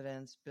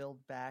president's Build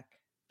Back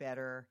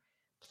Better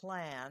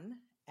plan.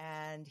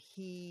 And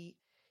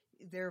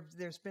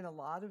there's been a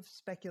lot of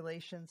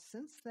speculation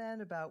since then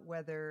about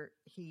whether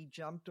he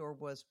jumped or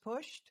was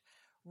pushed.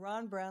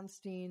 Ron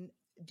Brownstein,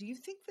 do you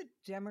think the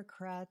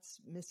Democrats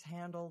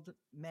mishandled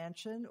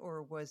Manchin,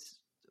 or was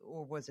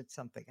it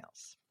something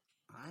else?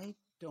 I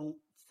don't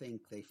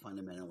think they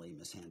fundamentally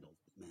mishandled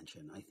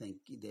Manchin. I think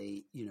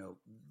they,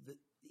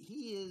 he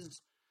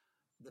is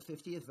the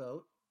 50th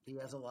vote. He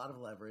has a lot of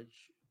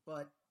leverage.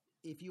 But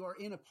if you are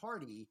in a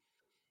party,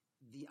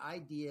 the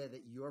idea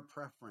that your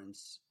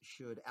preference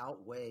should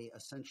outweigh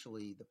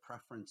essentially the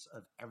preference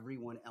of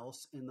everyone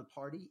else in the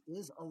party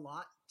is a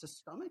lot to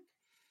stomach.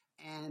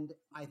 And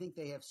I think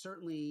they have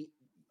certainly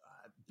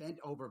bent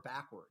over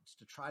backwards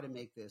to try to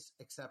make this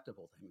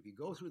acceptable to him. If you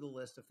go through the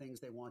list of things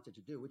they wanted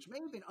to do, which may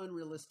have been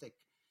unrealistic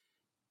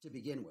to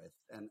begin with,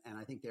 and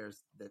I think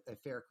there's a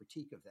fair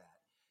critique of that.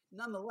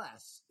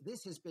 Nonetheless,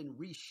 this has been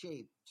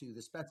reshaped to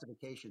the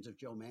specifications of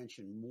Joe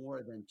Manchin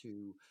more than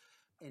to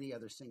any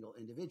other single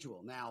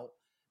individual. Now,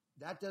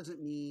 that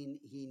doesn't mean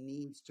he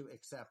needs to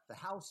accept the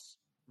House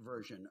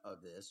version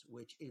of this,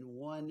 which in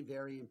one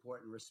very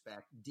important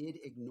respect did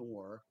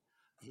ignore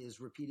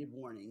his repeated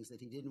warnings that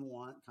he didn't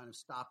want kind of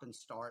stop and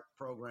start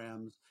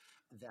programs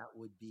that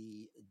would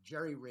be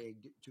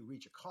jerry-rigged to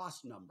reach a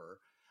cost number.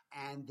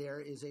 And there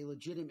is a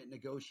legitimate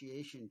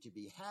negotiation to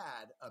be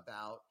had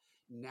about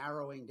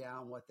narrowing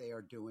down what they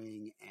are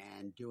doing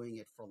and doing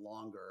it for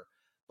longer.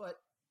 But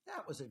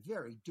that was a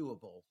very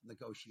doable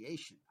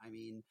negotiation. I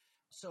mean,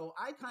 so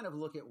I kind of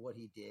look at what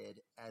he did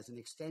as an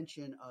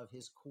extension of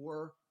his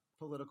core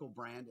political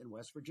brand in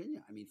West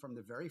Virginia. I mean, from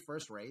the very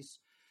first race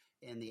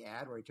in the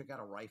ad where he took out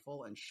a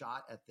rifle and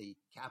shot at the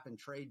cap and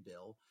trade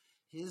bill,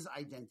 his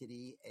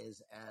identity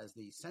is as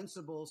the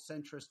sensible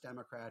centrist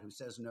Democrat who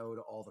says no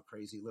to all the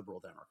crazy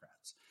liberal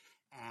Democrats.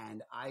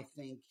 And I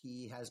think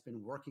he has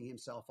been working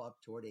himself up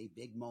toward a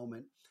big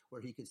moment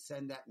where he could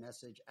send that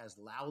message as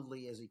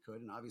loudly as he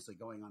could. And obviously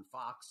going on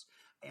Fox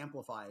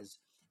amplifies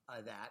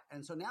that.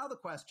 And so now the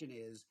question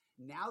is,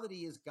 now that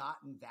he has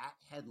gotten that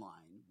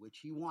headline, which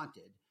he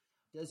wanted,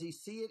 does he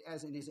see it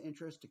as in his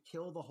interest to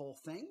kill the whole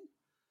thing?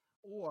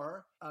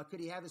 Or could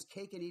he have his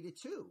cake and eat it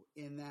too,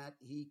 in that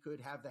he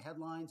could have the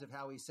headlines of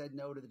how he said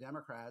no to the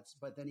Democrats,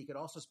 but then he could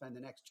also spend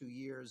the next 2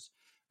 years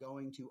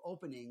going to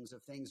openings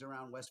of things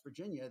around West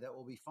Virginia that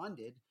will be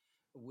funded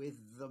with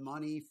the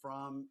money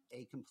from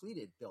a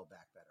completed Build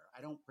Back Better.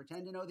 I don't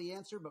pretend to know the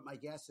answer, but my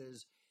guess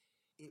is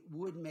it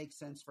would make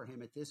sense for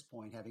him at this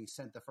point, having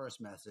sent the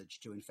first message,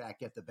 to in fact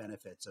get the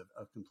benefits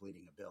of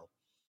completing a bill.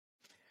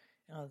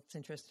 Oh, that's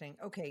interesting.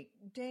 Okay,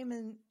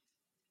 Damon,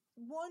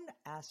 one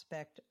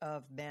aspect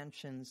of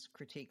Manchin's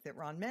critique that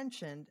Ron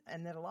mentioned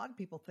and that a lot of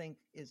people think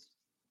is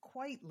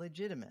quite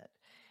legitimate,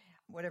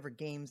 whatever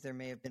games there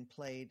may have been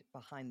played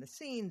behind the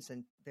scenes,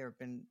 and there have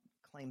been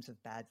claims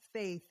of bad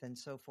faith and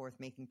so forth,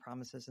 making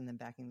promises and then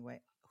backing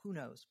away, who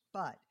knows?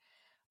 But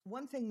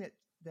one thing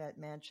that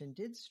Manchin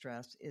did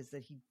stress is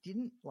that he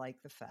didn't like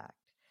the fact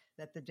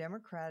that the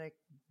Democratic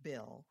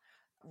bill,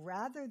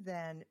 rather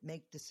than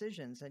make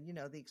decisions, and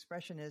the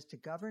expression is to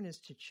govern is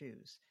to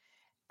choose.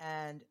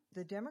 And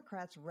the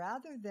Democrats,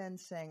 rather than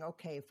saying,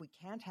 okay, if we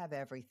can't have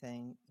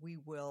everything,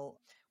 we'll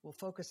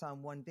focus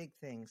on one big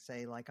thing,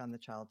 say like on the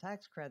child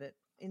tax credit.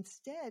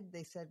 Instead,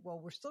 they said, well,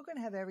 we're still going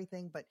to have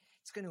everything, but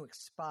it's going to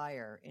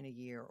expire in a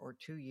year or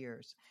 2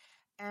 years.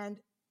 And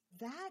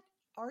that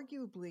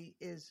arguably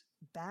is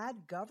bad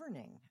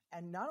governing.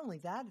 And not only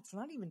that, it's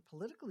not even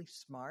politically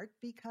smart,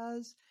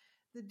 because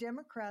the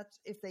Democrats,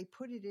 if they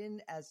put it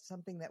in as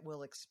something that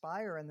will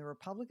expire and the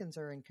Republicans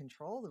are in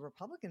control, the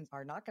Republicans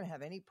are not going to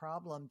have any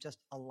problem just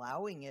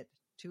allowing it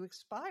to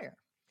expire.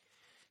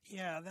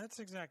 Yeah, that's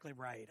exactly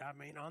right. I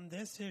mean, on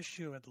this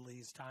issue, at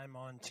least, I'm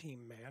on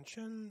Team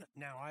Manchin.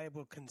 Now, I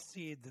will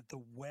concede that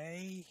the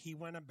way he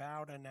went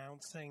about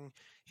announcing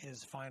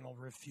his final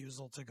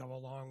refusal to go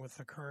along with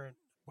the current,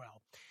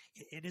 well,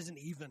 it isn't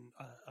even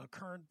a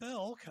current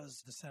bill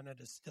because the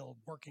Senate is still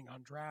working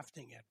on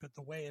drafting it. But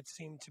the way it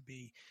seemed to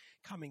be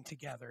coming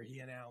together, he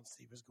announced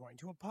he was going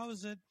to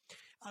oppose it.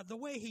 The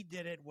way he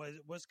did it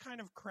was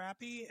kind of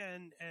crappy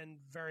and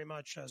very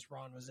much, as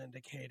Ron was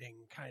indicating,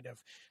 kind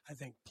of, I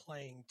think,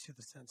 playing to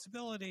the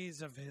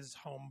sensibilities of his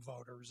home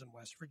voters in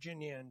West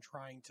Virginia and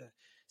trying to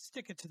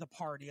stick it to the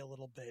party a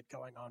little bit,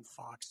 going on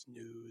Fox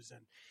News.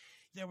 And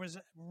there was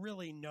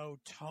really no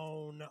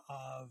tone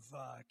of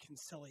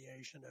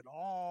conciliation at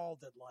all,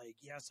 that like,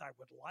 yes, I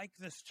would like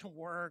this to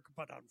work,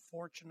 but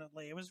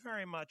unfortunately, it was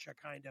very much a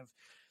kind of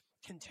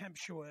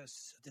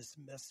contemptuous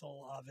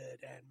dismissal of it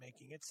and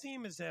making it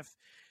seem as if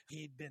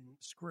he'd been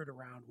screwed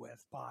around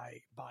with by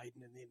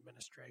Biden and the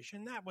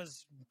administration. That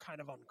was kind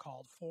of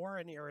uncalled for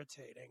and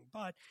irritating.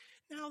 But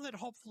now that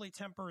hopefully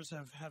tempers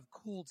have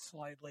cooled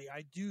slightly,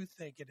 I do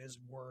think it is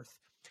worth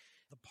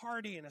the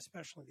party and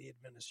especially the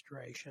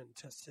administration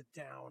to sit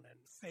down and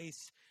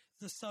face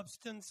the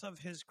substance of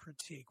his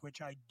critique,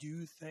 which I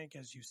do think,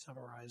 as you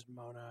summarized,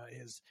 Mona,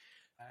 is,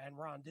 and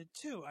Ron did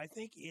too, I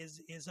think is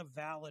a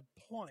valid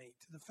point.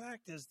 The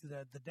fact is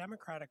that the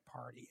Democratic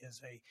Party is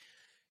a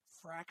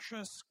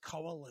fractious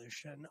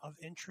coalition of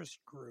interest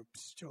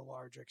groups to a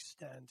large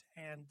extent.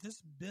 And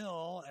this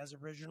bill, as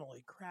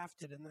originally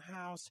crafted in the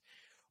House,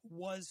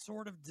 was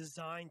sort of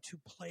designed to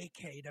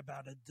placate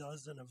about a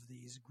dozen of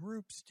these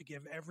groups to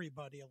give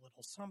everybody a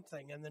little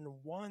something. And then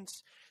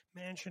once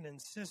Manchin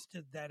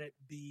insisted that it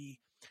be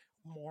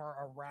more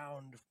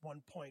around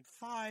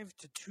 1.5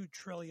 to 2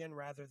 trillion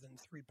rather than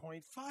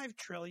 3.5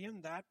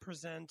 trillion, that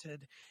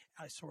presented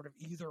a sort of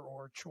either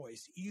or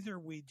choice. Either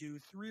we do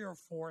 3 or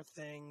 4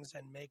 things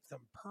and make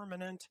them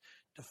permanent,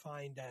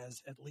 defined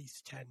as at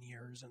least 10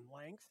 years in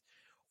length,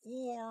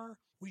 or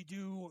we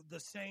do the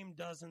same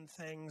dozen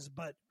things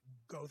but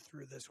go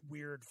through this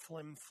weird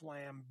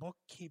flim-flam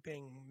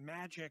bookkeeping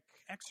magic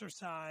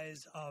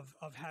exercise of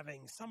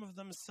having some of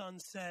them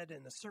sunset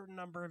in a certain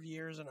number of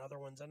years and other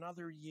ones in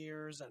other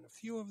years and a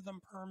few of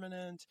them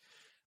permanent.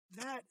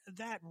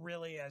 That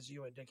really, as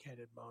you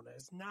indicated, Mona,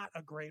 is not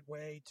a great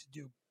way to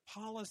do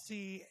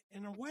policy.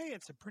 In a way,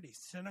 it's a pretty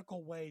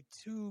cynical way,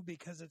 too,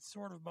 because it's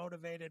sort of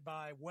motivated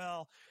by,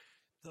 well,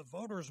 the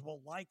voters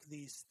will like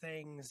these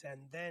things,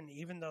 and then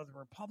even though the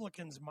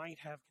Republicans might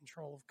have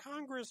control of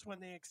Congress when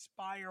they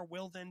expire,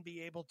 we'll then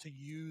be able to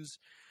use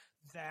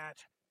that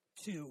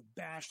to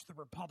bash the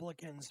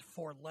Republicans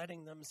for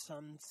letting them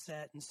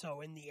sunset. And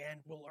so in the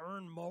end, we'll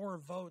earn more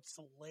votes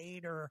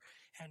later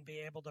and be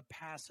able to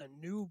pass a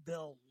new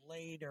bill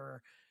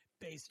later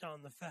based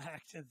on the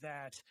fact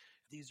that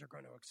these are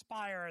going to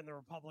expire and the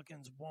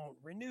Republicans won't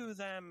renew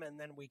them, and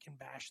then we can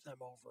bash them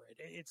over it.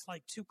 It's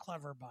like too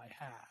clever by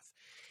half.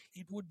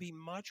 It would be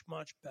much,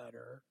 much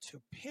better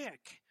to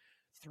pick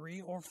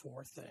 3 or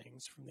 4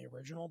 things from the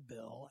original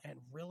bill and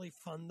really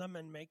fund them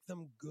and make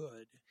them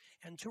good,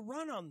 and to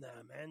run on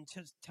them and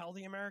to tell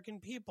the American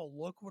people,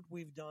 look what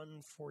we've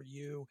done for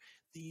you.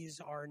 These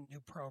are new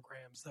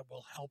programs that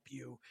will help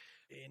you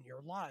in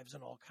your lives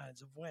in all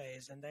kinds of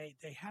ways. And they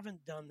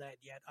haven't done that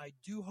yet. I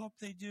do hope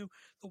they do.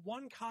 The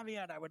one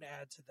caveat I would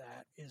add to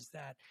that is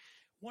that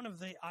one of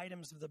the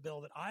items of the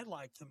bill that I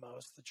like the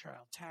most, the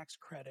child tax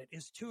credit,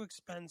 is too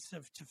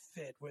expensive to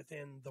fit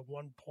within the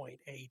 $1.8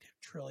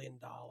 trillion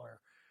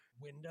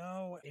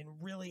window in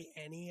really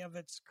any of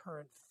its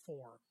current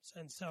forms.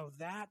 And so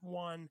that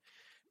one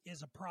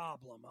is a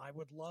problem. I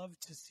would love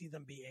to see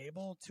them be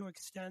able to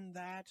extend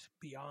that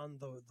beyond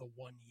the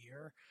 1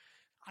 year.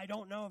 I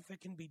don't know if it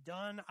can be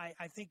done.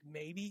 I think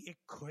maybe it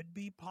could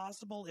be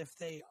possible if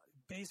they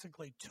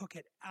basically took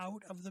it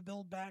out of the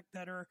Build Back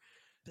Better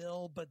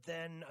bill, but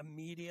then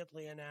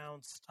immediately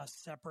announced a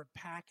separate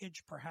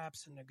package,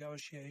 perhaps in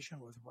negotiation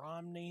with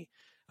Romney,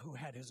 who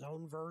had his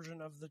own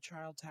version of the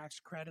child tax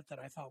credit that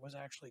I thought was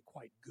actually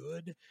quite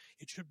good.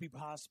 It should be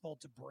possible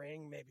to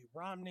bring maybe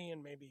Romney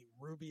and maybe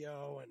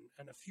Rubio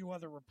and a few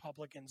other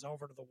Republicans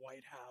over to the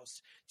White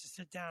House to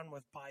sit down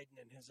with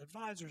Biden and his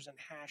advisors and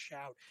hash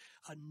out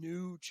a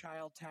new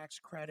child tax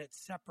credit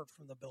separate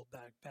from the Build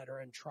Back Better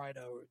and try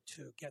to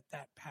get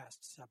that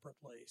passed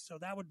separately. So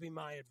that would be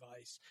my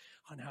advice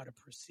on how to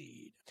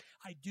proceed.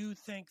 I do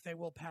think they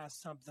will pass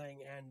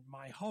something, and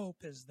my hope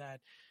is that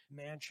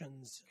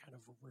Manchin's kind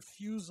of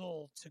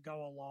refusal to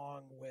go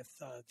along with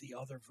the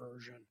other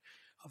version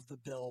of the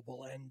bill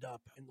will end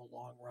up in the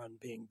long run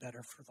being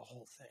better for the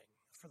whole thing,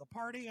 for the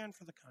party and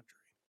for the country.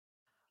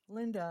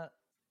 Linda,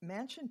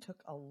 Manchin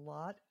took a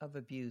lot of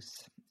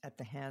abuse at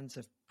the hands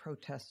of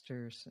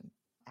protesters and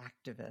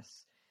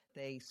activists.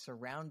 They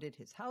surrounded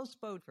his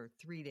houseboat for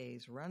 3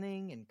 days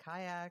running in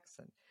kayaks,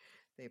 and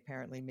they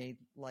apparently made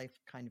life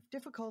kind of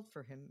difficult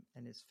for him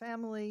and his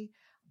family.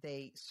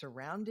 They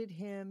surrounded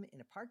him in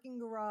a parking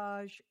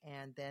garage,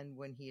 and then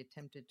when he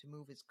attempted to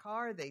move his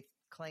car, they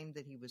claimed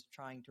that he was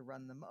trying to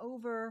run them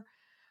over.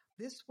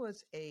 This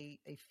was a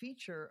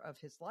feature of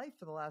his life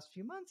for the last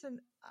few months, and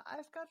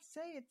I've got to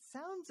say, it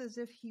sounds as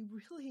if he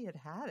really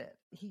had it.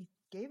 He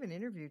gave an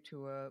interview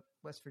to a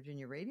West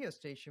Virginia radio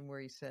station where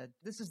he said,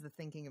 "This is the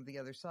thinking of the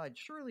other side.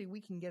 Surely we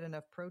can get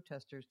enough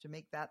protesters to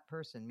make that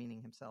person,"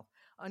 meaning himself,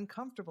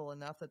 "uncomfortable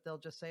enough that they'll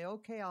just say,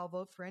 okay, I'll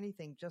vote for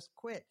anything, just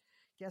quit.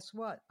 Guess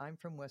what? I'm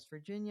from West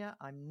Virginia.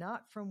 I'm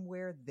not from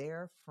where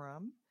they're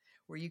from,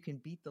 where you can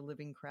beat the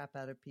living crap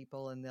out of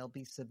people and they'll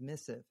be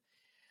submissive."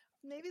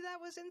 Maybe that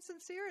was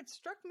insincere. It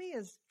struck me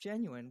as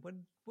genuine. What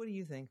do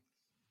you think?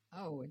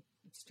 Oh, it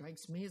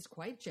strikes me as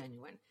quite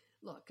genuine.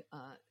 Look,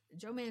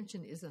 Joe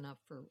Manchin isn't up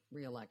for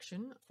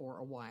re-election for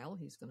a while.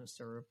 He's going to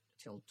serve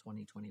till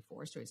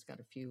 2024, so he's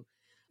got a few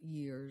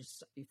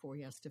years before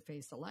he has to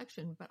face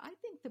election. But I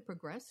think the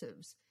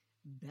progressives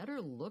better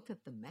look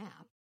at the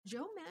map.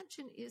 Joe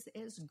Manchin is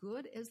as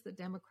good as the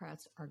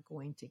Democrats are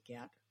going to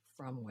get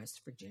from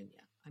West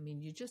Virginia. I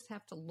mean, you just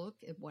have to look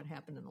at what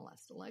happened in the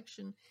last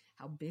election,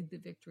 how big the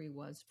victory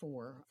was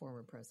for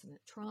former President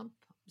Trump.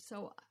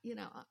 So,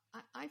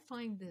 I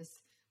find this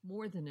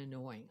more than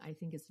annoying. I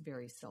think it's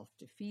very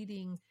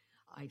self-defeating.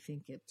 I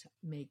think it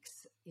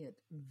makes it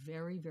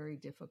very, very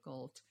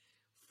difficult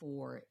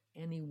for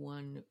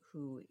anyone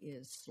who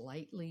is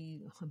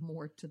slightly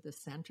more to the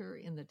center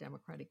in the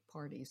Democratic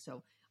Party.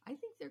 So I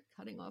think they're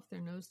cutting off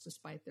their nose to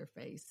spite their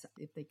face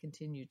if they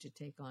continue to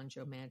take on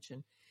Joe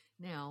Manchin.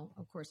 Now,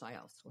 of course, I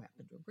also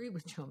happen to agree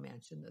with Joe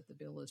Manchin that the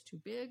bill is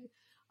too big.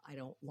 I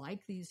don't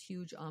like these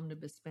huge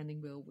omnibus spending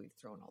bill. We've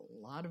thrown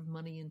a lot of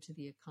money into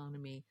the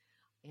economy.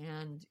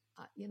 And,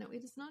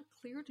 it is not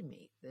clear to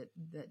me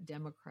that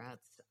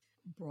Democrats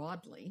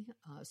broadly,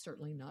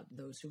 certainly not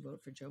those who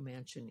vote for Joe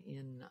Manchin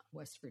in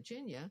West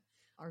Virginia,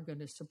 are going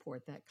to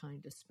support that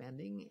kind of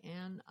spending.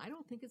 And I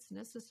don't think it's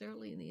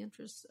necessarily in the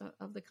interests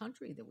of the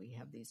country that we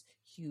have these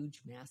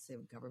huge,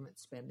 massive government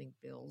spending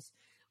bills.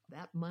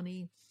 That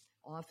money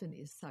often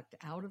is sucked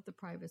out of the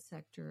private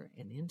sector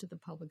and into the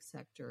public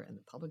sector, and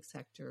the public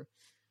sector,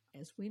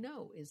 as we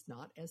know, is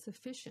not as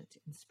efficient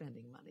in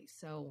spending money.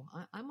 So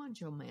I'm on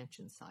Joe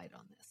Manchin's side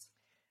on this.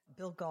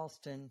 Bill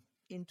Galston,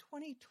 in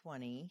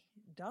 2020,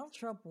 Donald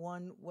Trump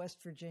won West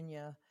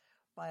Virginia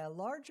by a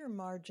larger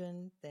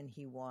margin than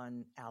he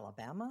won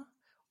Alabama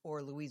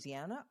or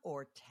Louisiana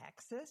or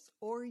Texas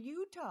or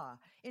Utah.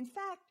 In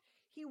fact,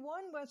 he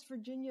won West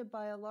Virginia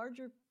by a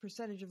larger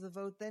percentage of the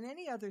vote than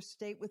any other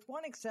state, with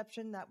one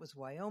exception. That was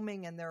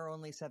Wyoming, and there are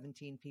only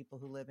 17 people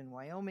who live in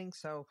Wyoming,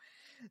 so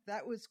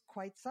that was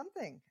quite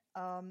something.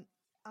 I'm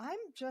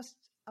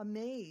just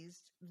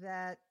amazed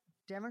that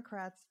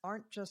Democrats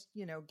aren't just,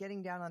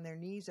 getting down on their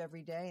knees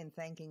every day and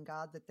thanking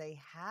God that they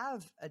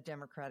have a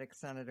Democratic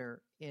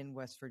senator in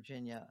West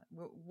Virginia.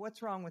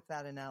 What's wrong with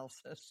that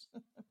analysis?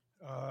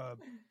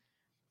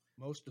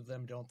 Most of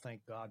them don't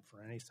thank God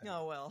for anything.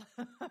 Oh, well.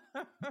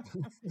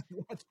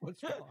 That's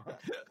what's wrong.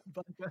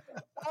 But,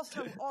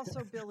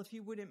 also, Bill, if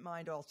you wouldn't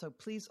mind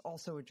please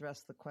also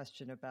address the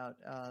question about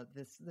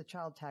the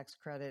child tax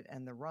credit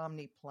and the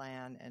Romney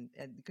plan, and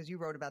because you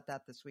wrote about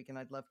that this week, and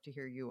I'd love to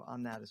hear you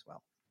on that as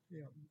well.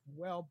 Yeah,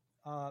 well,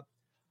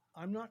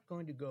 I'm not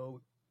going to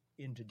go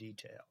into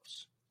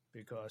details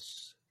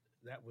because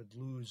that would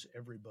lose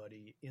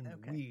everybody in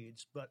the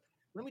weeds, but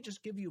let me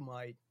just give you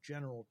my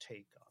general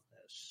take on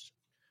this.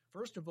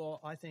 First of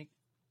all, I think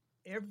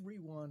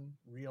everyone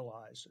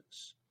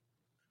realizes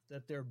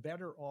that they're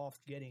better off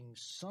getting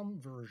some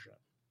version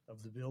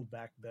of the Build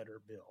Back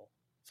Better bill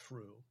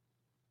through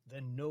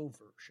than no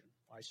version.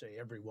 I say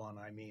everyone,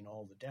 I mean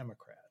all the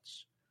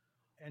Democrats.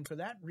 And for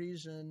that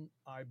reason,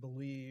 I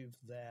believe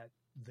that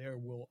there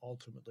will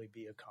ultimately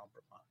be a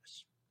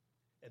compromise,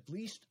 at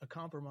least a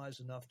compromise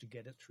enough to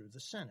get it through the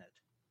Senate.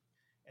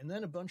 And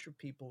then a bunch of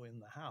people in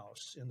the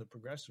House, in the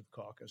Progressive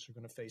Caucus, are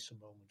going to face a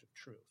moment of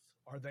truth.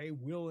 Are they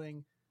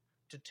willing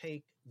to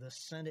take the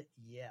Senate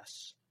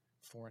yes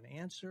for an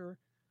answer,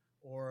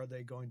 or are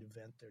they going to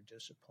vent their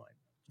disappointment?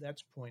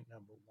 That's point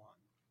number one.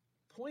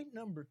 Point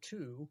number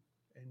two,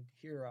 and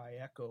here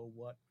I echo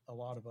what a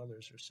lot of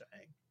others are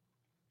saying,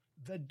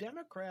 the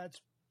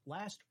Democrats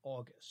last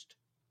August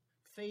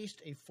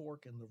faced a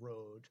fork in the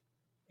road,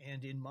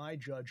 and in my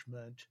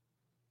judgment,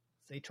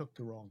 they took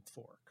the wrong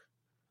fork.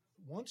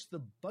 Once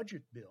the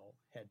budget bill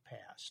had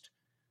passed,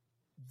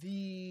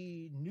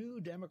 the new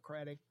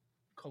Democratic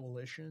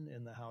coalition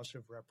in the House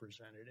of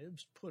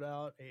Representatives put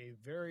out a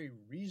very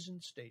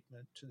reasoned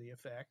statement to the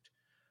effect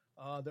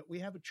that we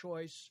have a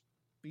choice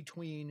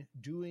between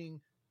doing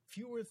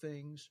fewer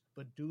things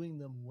but doing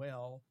them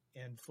well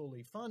and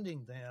fully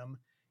funding them,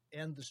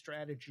 and the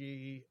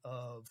strategy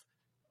of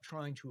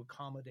trying to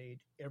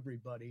accommodate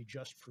everybody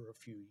just for a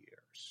few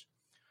years.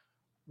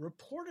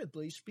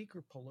 Reportedly,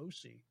 Speaker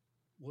Pelosi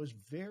was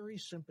very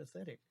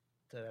sympathetic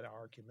to that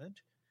argument,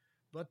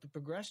 but the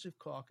Progressive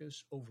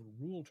Caucus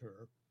overruled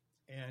her,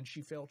 and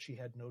she felt she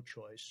had no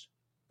choice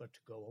but to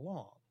go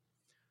along.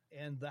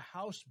 And the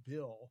House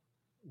bill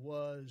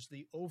was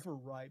the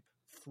overripe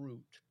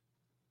fruit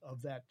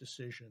of that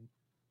decision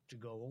to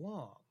go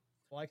along.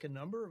 Like a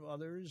number of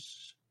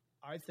others,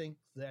 I think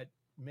that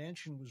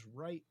Manchin was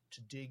right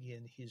to dig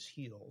in his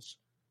heels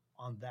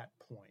on that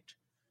point.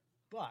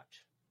 But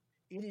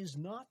it is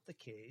not the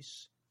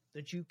case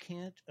that you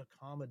can't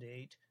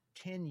accommodate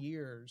 10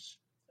 years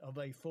of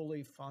a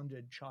fully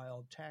funded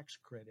child tax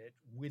credit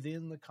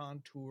within the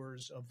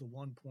contours of the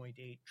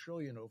 $1.8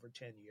 trillion over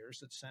 10 years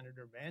that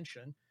Senator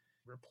Manchin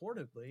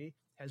reportedly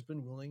has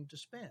been willing to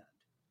spend.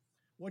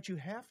 What you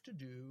have to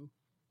do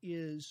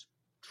is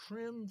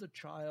trim the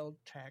child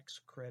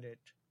tax credit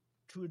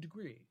to a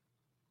degree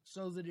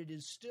so that it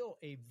is still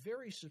a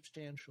very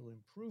substantial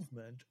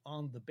improvement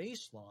on the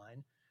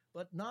baseline,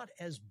 but not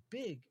as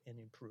big an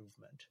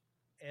improvement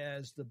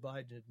as the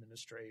Biden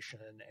administration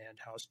and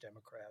House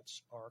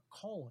Democrats are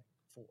calling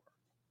for.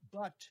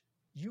 But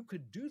you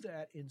could do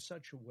that in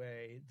such a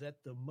way that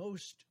the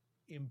most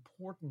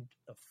important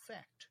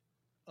effect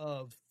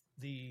of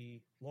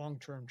the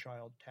long-term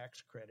child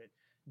tax credit,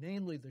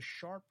 namely the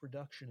sharp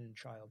reduction in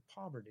child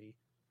poverty,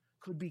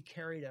 could be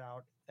carried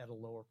out at a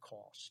lower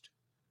cost.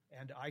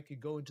 And I could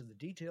go into the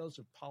details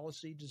of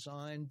policy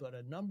design, but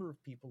a number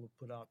of people have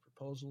put out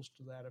proposals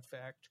to that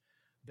effect.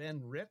 Ben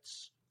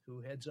Ritz,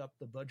 who heads up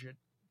the budget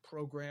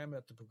program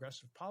at the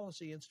Progressive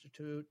Policy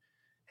Institute,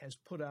 has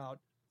put out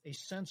a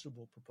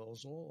sensible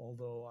proposal,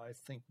 although I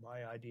think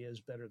my idea is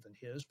better than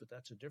his, but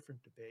that's a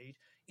different debate,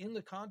 in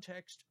the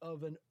context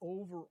of an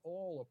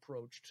overall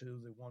approach to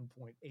the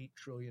 $1.8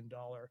 trillion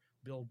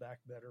Build Back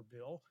Better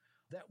bill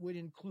that would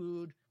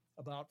include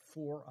about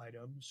 4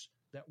 items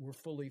that were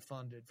fully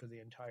funded for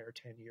the entire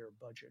 10-year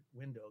budget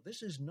window.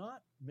 This is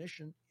not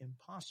mission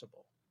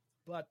impossible,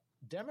 but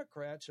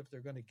Democrats, if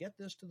they're going to get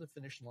this to the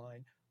finish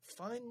line,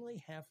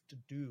 finally have to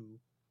do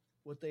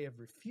what they have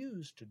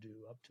refused to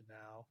do up to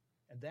now,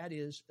 and that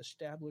is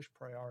establish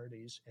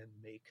priorities and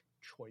make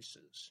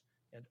choices.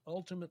 And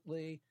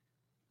ultimately,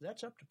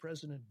 that's up to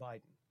President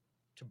Biden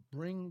to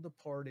bring the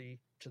party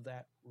to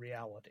that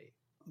reality.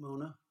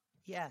 Mona?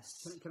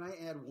 Yes. Can I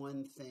add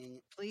one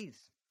thing? Please.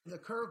 The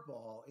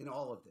curveball in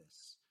all of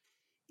this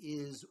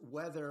is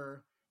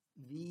whether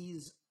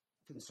these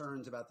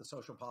concerns about the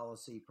social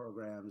policy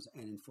programs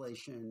and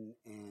inflation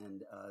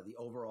and the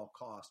overall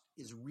cost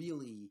is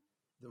really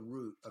the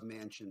root of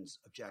Manchin's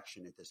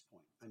objection at this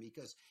point. I mean,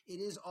 because it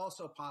is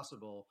also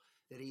possible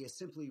that he has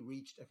simply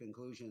reached a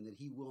conclusion that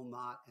he will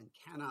not and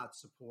cannot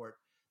support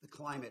the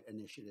climate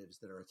initiatives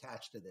that are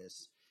attached to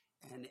this,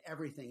 and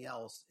everything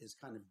else is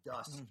kind of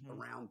dust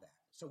around that.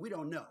 So we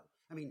don't know.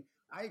 I mean,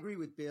 I agree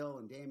with Bill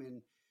and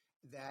Damon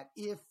that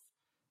if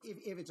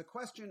it's a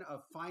question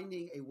of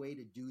finding a way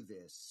to do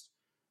this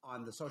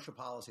on the social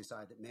policy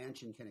side that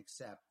Manchin can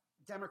accept,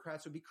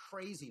 Democrats would be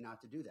crazy not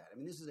to do that. I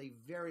mean, this is a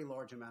very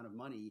large amount of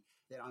money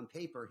that on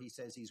paper he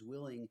says he's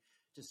willing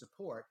to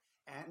support.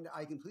 And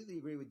I completely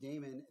agree with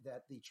Damon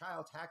that the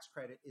child tax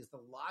credit is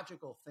the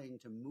logical thing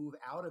to move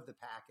out of the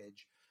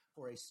package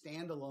for a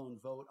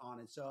standalone vote on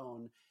its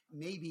own,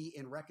 maybe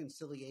in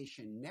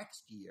reconciliation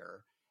next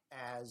year,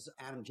 as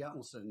Adam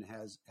Jentelson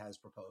has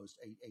proposed,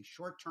 a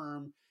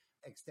short-term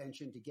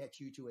extension to get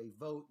you to a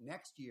vote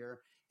next year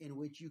in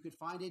which you could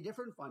find a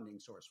different funding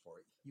source for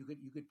it. You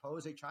could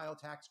pose a child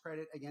tax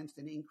credit against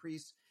an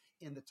increase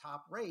in the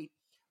top rate,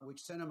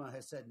 which Sinema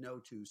has said no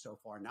to so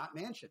far. Not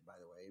Manchin, by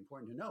the way,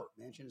 important to note.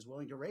 Manchin is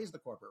willing to raise the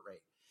corporate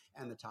rate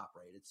and the top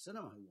rate. It's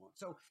Sinema who won't.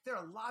 So there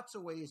are lots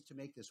of ways to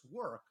make this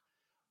work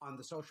on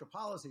the social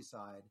policy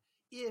side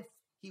if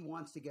he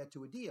wants to get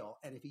to a deal.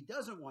 And if he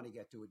doesn't want to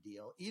get to a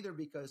deal, either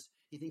because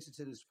he thinks it's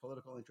in his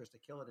political interest to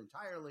kill it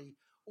entirely,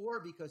 or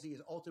because he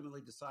has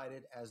ultimately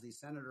decided, as the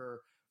senator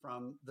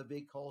from the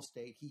big coal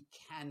state, he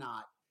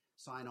cannot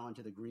sign on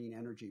to the green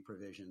energy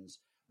provisions,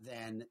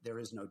 then there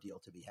is no deal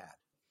to be had.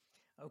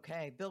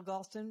 Okay. Bill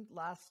Galston,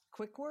 last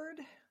quick word.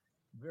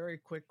 Very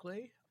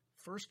quickly.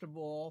 First of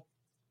all,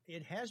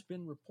 it has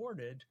been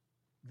reported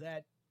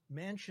that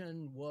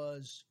Manchin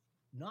was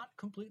not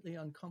completely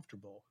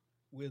uncomfortable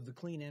with the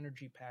clean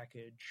energy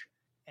package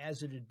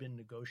as it had been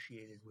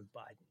negotiated with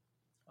Biden.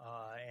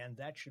 and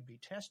that should be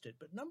tested.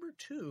 But number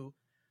two,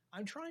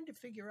 I'm trying to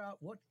figure out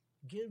what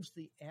gives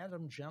the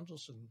Adam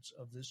Gentelsons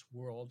of this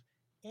world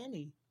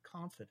any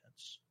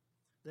confidence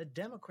that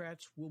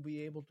Democrats will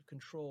be able to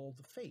control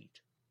the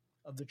fate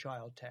of the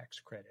child tax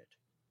credit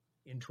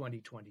in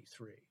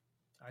 2023.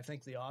 I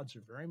think the odds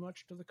are very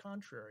much to the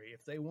contrary.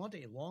 If they want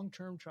a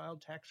long-term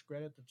child tax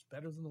credit that's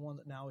better than the one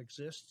that now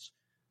exists,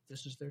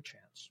 this is their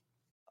chance.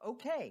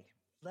 Okay,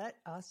 let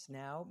us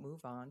now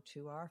move on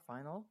to our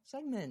final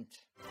segment.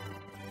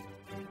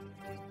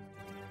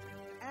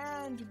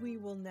 And we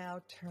will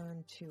now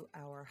turn to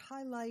our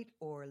highlight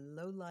or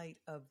lowlight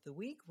of the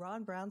week.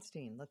 Ron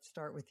Brownstein, let's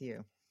start with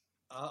you.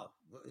 Oh,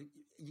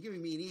 you're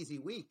giving me an easy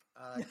week.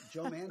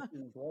 Joe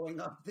Manchin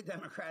blowing up the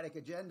Democratic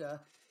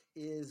agenda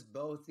is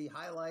both the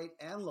highlight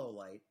and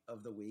lowlight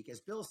of the week.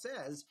 As Bill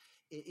says,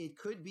 it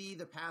could be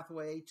the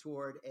pathway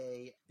toward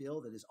a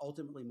bill that is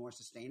ultimately more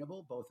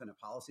sustainable, both in a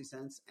policy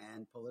sense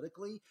and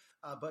politically.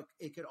 But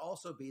it could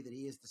also be that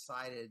he has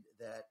decided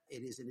that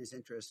it is in his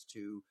interest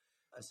to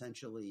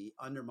essentially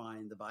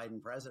undermine the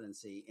Biden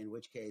presidency, in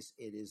which case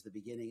it is the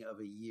beginning of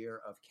a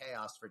year of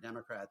chaos for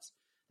Democrats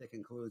that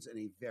concludes in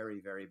a very,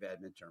 very bad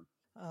midterm.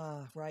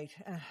 Right.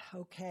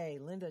 Okay,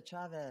 Linda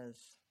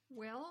Chavez.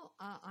 Well,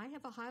 I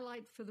have a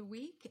highlight for the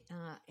week,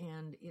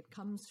 and it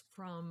comes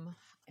from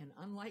an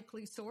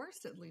unlikely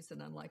source, at least an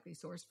unlikely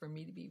source for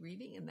me to be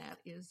reading, and that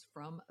is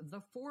from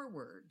The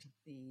Forward,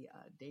 the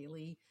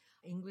daily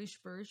English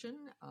version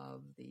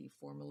of the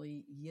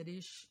formerly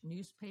Yiddish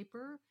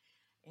newspaper.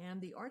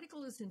 And the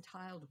article is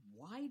entitled,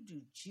 "Why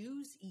Do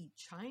Jews Eat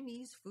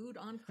Chinese Food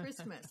on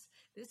Christmas?"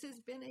 This has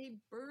been a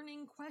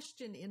burning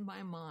question in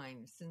my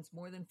mind since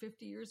more than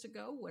 50 years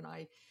ago when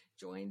I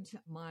joined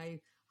my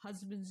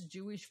husband's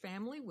Jewish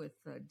family with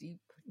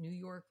deep New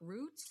York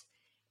roots.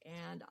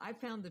 And I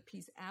found the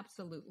piece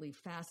absolutely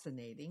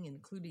fascinating,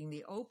 including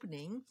the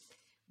opening,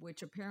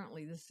 which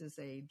apparently this is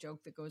a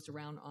joke that goes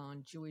around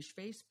on Jewish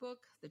Facebook.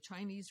 The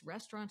Chinese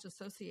Restaurant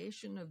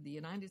Association of the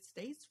United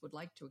States would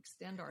like to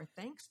extend our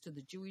thanks to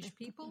the Jewish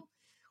people.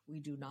 We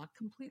do not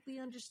completely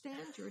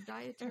understand your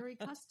dietary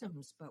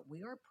customs, but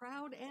we are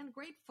proud and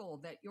grateful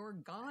that your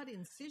God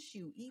insists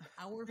you eat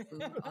our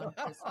food on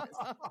Christmas.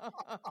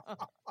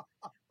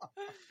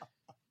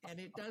 And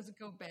it does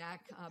go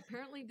back.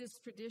 Apparently, this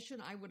tradition,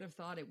 I would have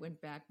thought it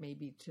went back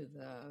maybe to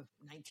the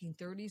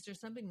 1930s or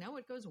something. No,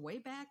 it goes way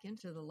back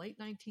into the late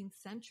 19th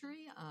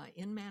century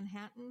in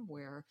Manhattan,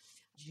 where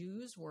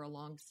Jews were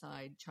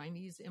alongside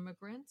Chinese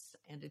immigrants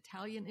and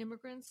Italian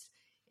immigrants.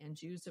 And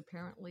Jews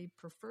apparently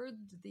preferred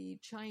the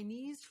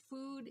Chinese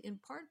food in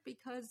part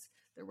because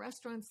the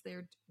restaurants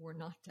there were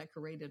not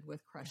decorated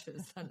with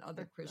crosses and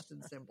other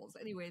Christian symbols.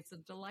 Anyway, it's a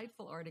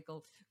delightful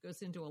article,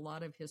 goes into a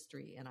lot of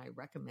history, and I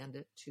recommend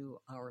it to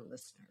our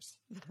listeners.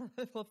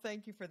 Well,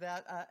 thank you for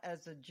that.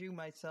 As a Jew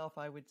myself,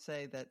 I would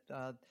say that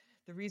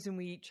the reason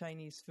we eat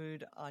Chinese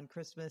food on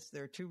Christmas,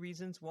 there are two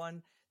reasons.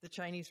 One, the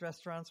Chinese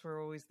restaurants were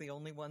always the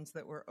only ones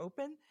that were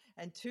open.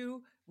 And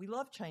two, we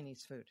love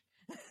Chinese food.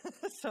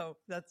 So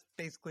that's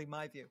basically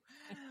my view.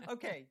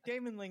 Okay,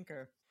 Damon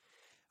Linker.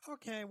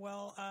 Okay,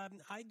 well,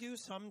 I do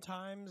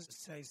sometimes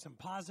say some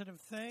positive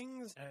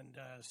things and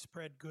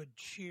spread good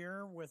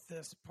cheer with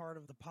this part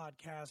of the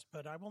podcast,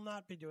 but I will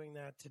not be doing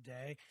that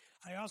today.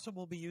 I also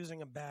will be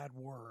using a bad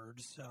word,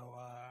 so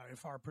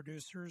if our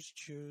producers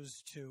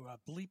choose to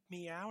bleep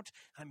me out,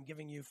 I'm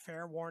giving you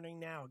fair warning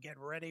now. Get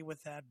ready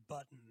with that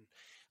button.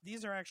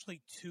 These are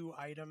actually two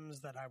items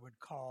that I would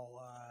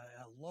call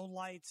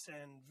lowlights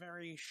and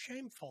very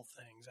shameful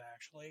things,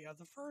 actually.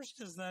 The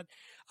first is that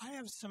I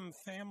have some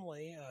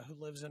family who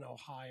lives in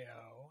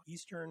Ohio,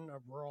 eastern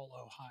rural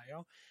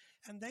Ohio,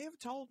 and they have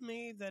told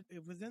me that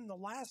within the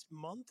last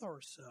month or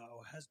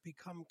so has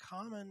become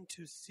common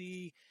to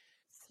see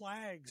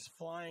flags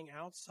flying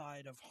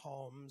outside of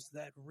homes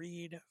that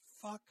read,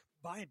 "Fuck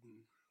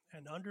Biden,"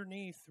 and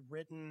underneath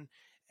written,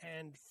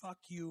 "and fuck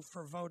you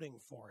for voting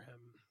for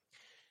him."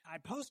 I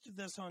posted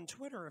this on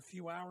Twitter a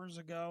few hours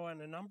ago,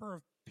 and a number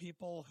of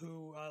people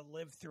who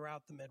live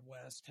throughout the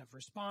Midwest have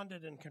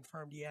responded and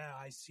confirmed, yeah,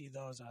 I see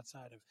those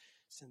outside of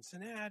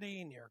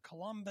Cincinnati, near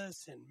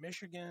Columbus, in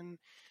Michigan.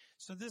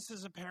 So this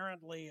is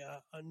apparently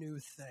a new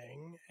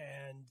thing,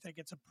 and I think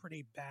it's a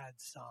pretty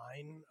bad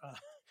sign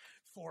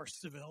for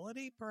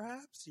civility,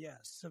 perhaps.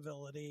 Yes,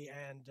 civility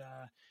and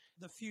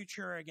the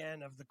future,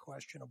 again, of the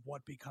question of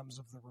what becomes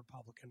of the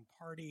Republican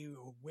Party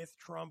with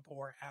Trump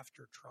or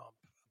after Trump.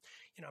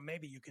 You know,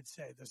 maybe you could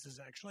say this is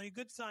actually a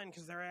good sign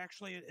because they're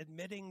actually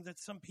admitting that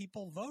some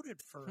people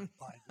voted for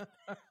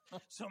Biden.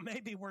 So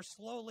maybe we're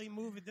slowly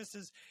moving. This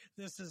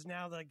is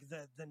now like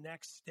the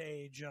next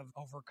stage of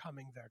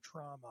overcoming their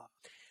trauma.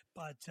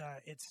 But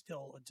it's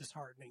still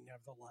disheartening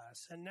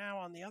nevertheless. And now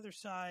on the other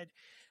side,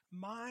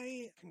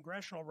 my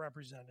congressional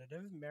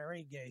representative,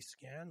 Mary Gay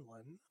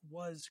Scanlon,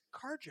 was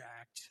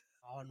carjacked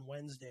on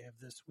Wednesday of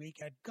this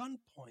week at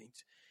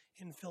gunpoint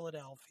in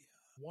Philadelphia.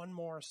 One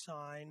more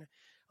sign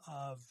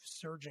of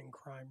surging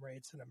crime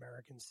rates in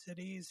American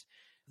cities.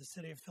 The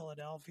city of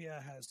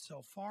Philadelphia has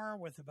so far,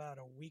 with about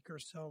a week or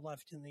so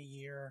left in the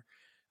year,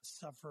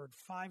 suffered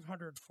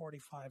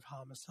 545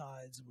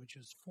 homicides, which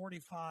is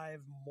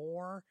 45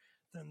 more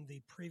than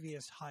the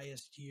previous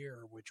highest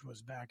year, which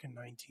was back in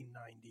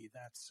 1990.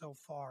 That's so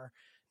far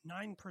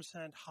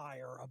 9%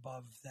 higher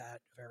above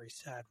that very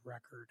sad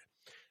record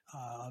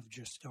of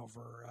just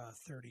over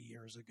 30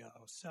 years ago.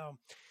 So,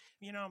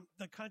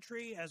 the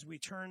country, as we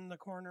turn the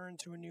corner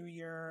into a new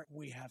year,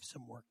 we have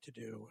some work to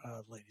do,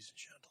 ladies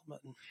and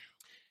gentlemen.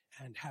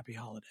 And happy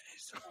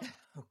holidays.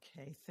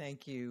 Okay,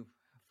 thank you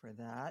for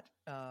that.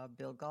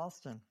 Bill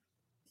Galston.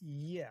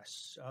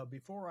 Yes.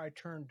 Before I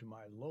turn to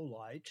my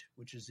lowlight,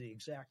 which is the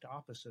exact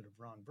opposite of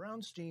Ron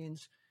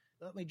Brownstein's,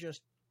 let me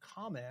just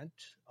comment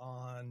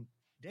on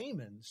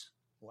Damon's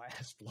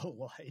last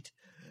lowlight.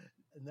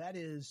 And that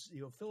is,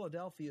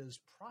 Philadelphia's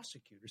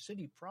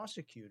city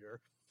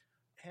prosecutor,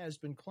 has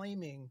been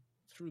claiming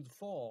through the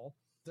fall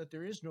that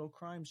there is no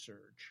crime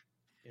surge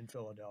in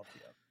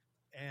Philadelphia.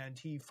 And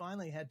he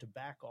finally had to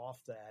back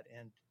off that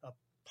and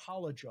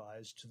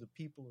apologize to the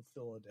people of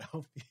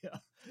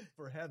Philadelphia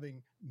for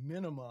having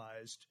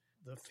minimized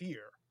the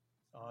fear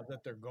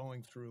that they're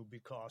going through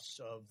because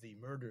of the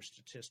murder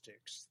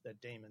statistics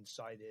that Damon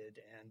cited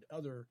and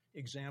other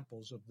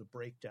examples of the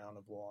breakdown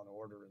of law and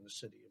order in the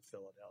city of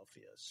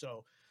Philadelphia.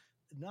 So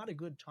not a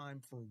good time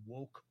for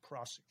woke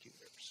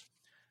prosecutors.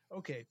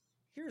 Okay,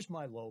 here's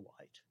my low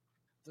light.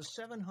 The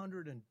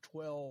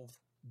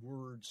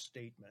 712-word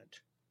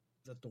statement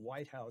that the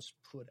White House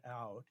put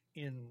out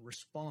in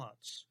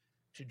response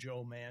to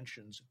Joe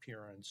Manchin's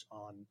appearance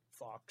on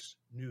Fox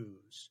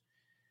News.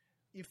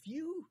 If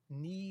you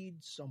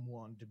need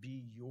someone to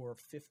be your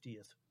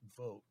 50th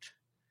vote,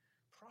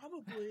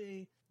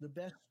 probably the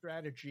best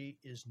strategy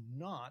is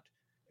not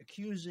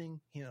accusing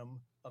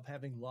him of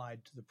having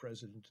lied to the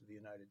President of the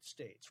United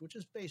States, which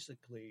is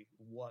basically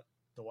what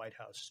the White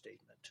House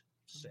statement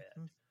said.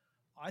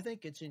 Mm-hmm. I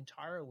think it's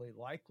entirely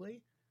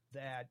likely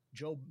that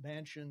Joe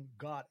Manchin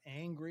got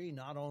angry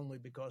not only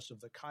because of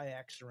the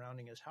kayak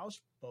surrounding his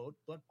houseboat,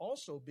 but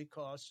also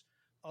because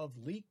of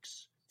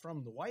leaks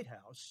from the White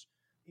House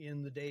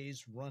in the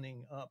days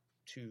running up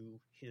to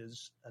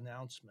his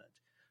announcement.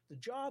 The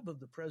job of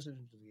the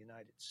President of the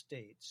United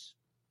States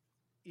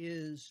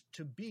is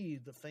to be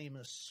the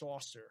famous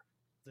saucer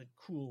that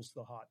cools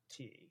the hot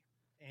tea.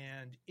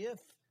 And if,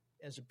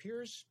 as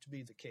appears to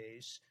be the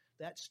case,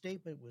 that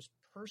statement was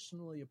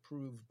personally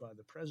approved by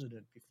the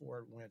president before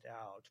it went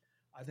out,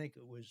 I think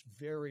it was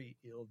very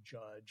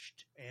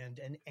ill-judged and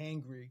an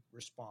angry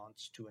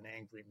response to an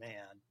angry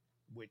man,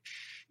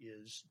 which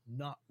is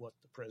not what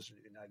the president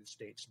of the United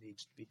States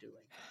needs to be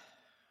doing.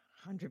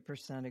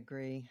 100%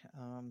 agree.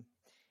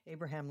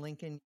 Abraham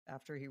Lincoln,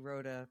 after he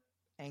wrote a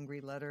angry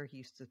letter, he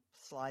used to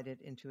slide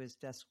it into his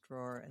desk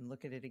drawer and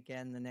look at it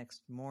again the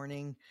next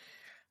morning.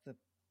 The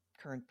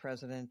current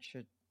president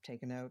should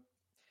take a note.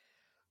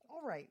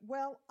 All right.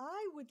 Well,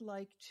 I would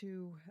like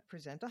to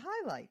present a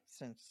highlight,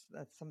 since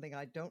that's something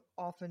I don't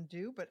often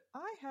do, but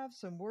I have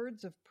some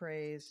words of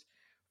praise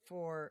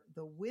for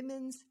the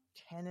Women's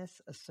Tennis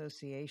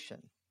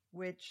Association,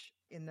 which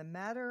in the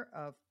matter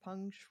of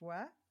Peng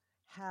Shuai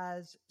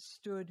has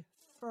stood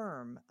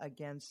firm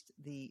against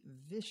the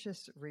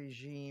vicious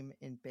regime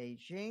in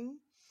Beijing.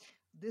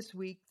 This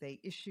week, they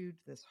issued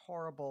this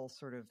horrible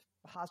sort of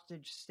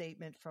hostage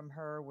statement from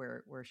her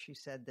where she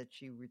said that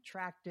she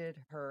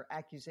retracted her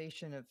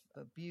accusation of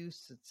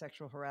abuse and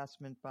sexual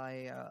harassment by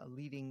a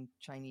leading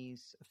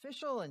Chinese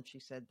official. And she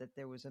said that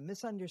there was a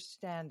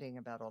misunderstanding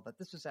about all that.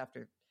 This was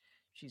after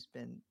she's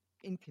been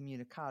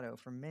incommunicado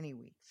for many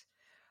weeks.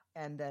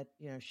 And that,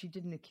 she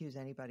didn't accuse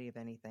anybody of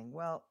anything.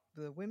 Well,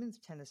 the Women's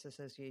Tennis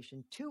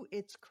Association, to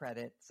its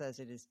credit, says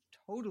it is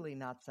totally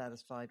not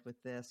satisfied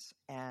with this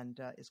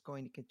and is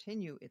going to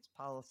continue its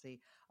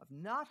policy of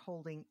not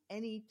holding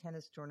any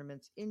tennis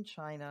tournaments in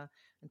China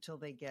until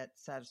they get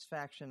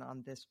satisfaction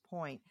on this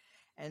point.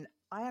 And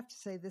I have to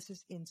say, this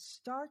is in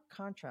stark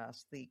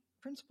contrast. The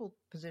principal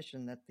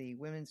position that the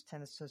Women's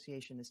Tennis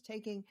Association is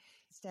taking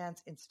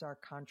stands in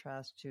stark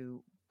contrast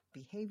to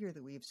behavior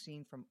that we have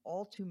seen from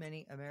all too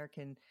many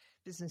American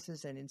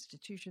businesses and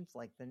institutions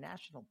like the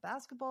National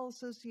Basketball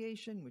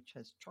Association, which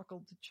has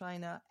truckled to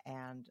China,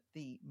 and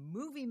the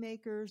movie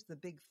makers, the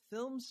big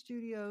film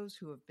studios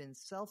who have been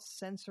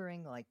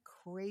self-censoring like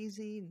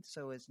crazy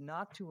so as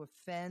not to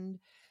offend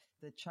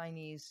the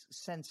Chinese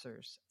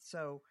censors.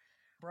 So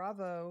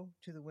bravo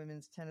to the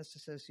Women's Tennis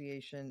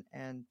Association,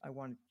 and I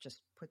want to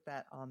just put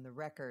that on the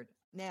record.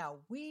 Now,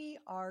 we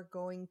are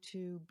going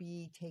to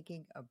be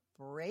taking a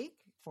break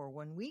for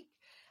 1 week.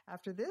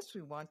 After this,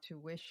 we want to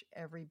wish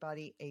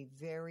everybody a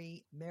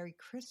very Merry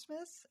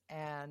Christmas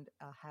and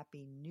a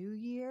Happy New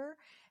Year.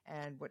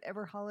 And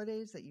whatever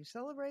holidays that you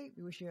celebrate,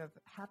 we wish you have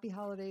happy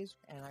holidays.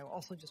 And I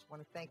also just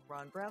want to thank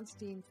Ron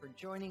Brownstein for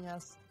joining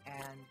us.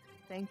 And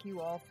thank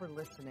you all for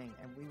listening.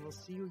 And we will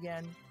see you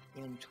again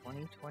in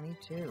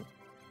 2022.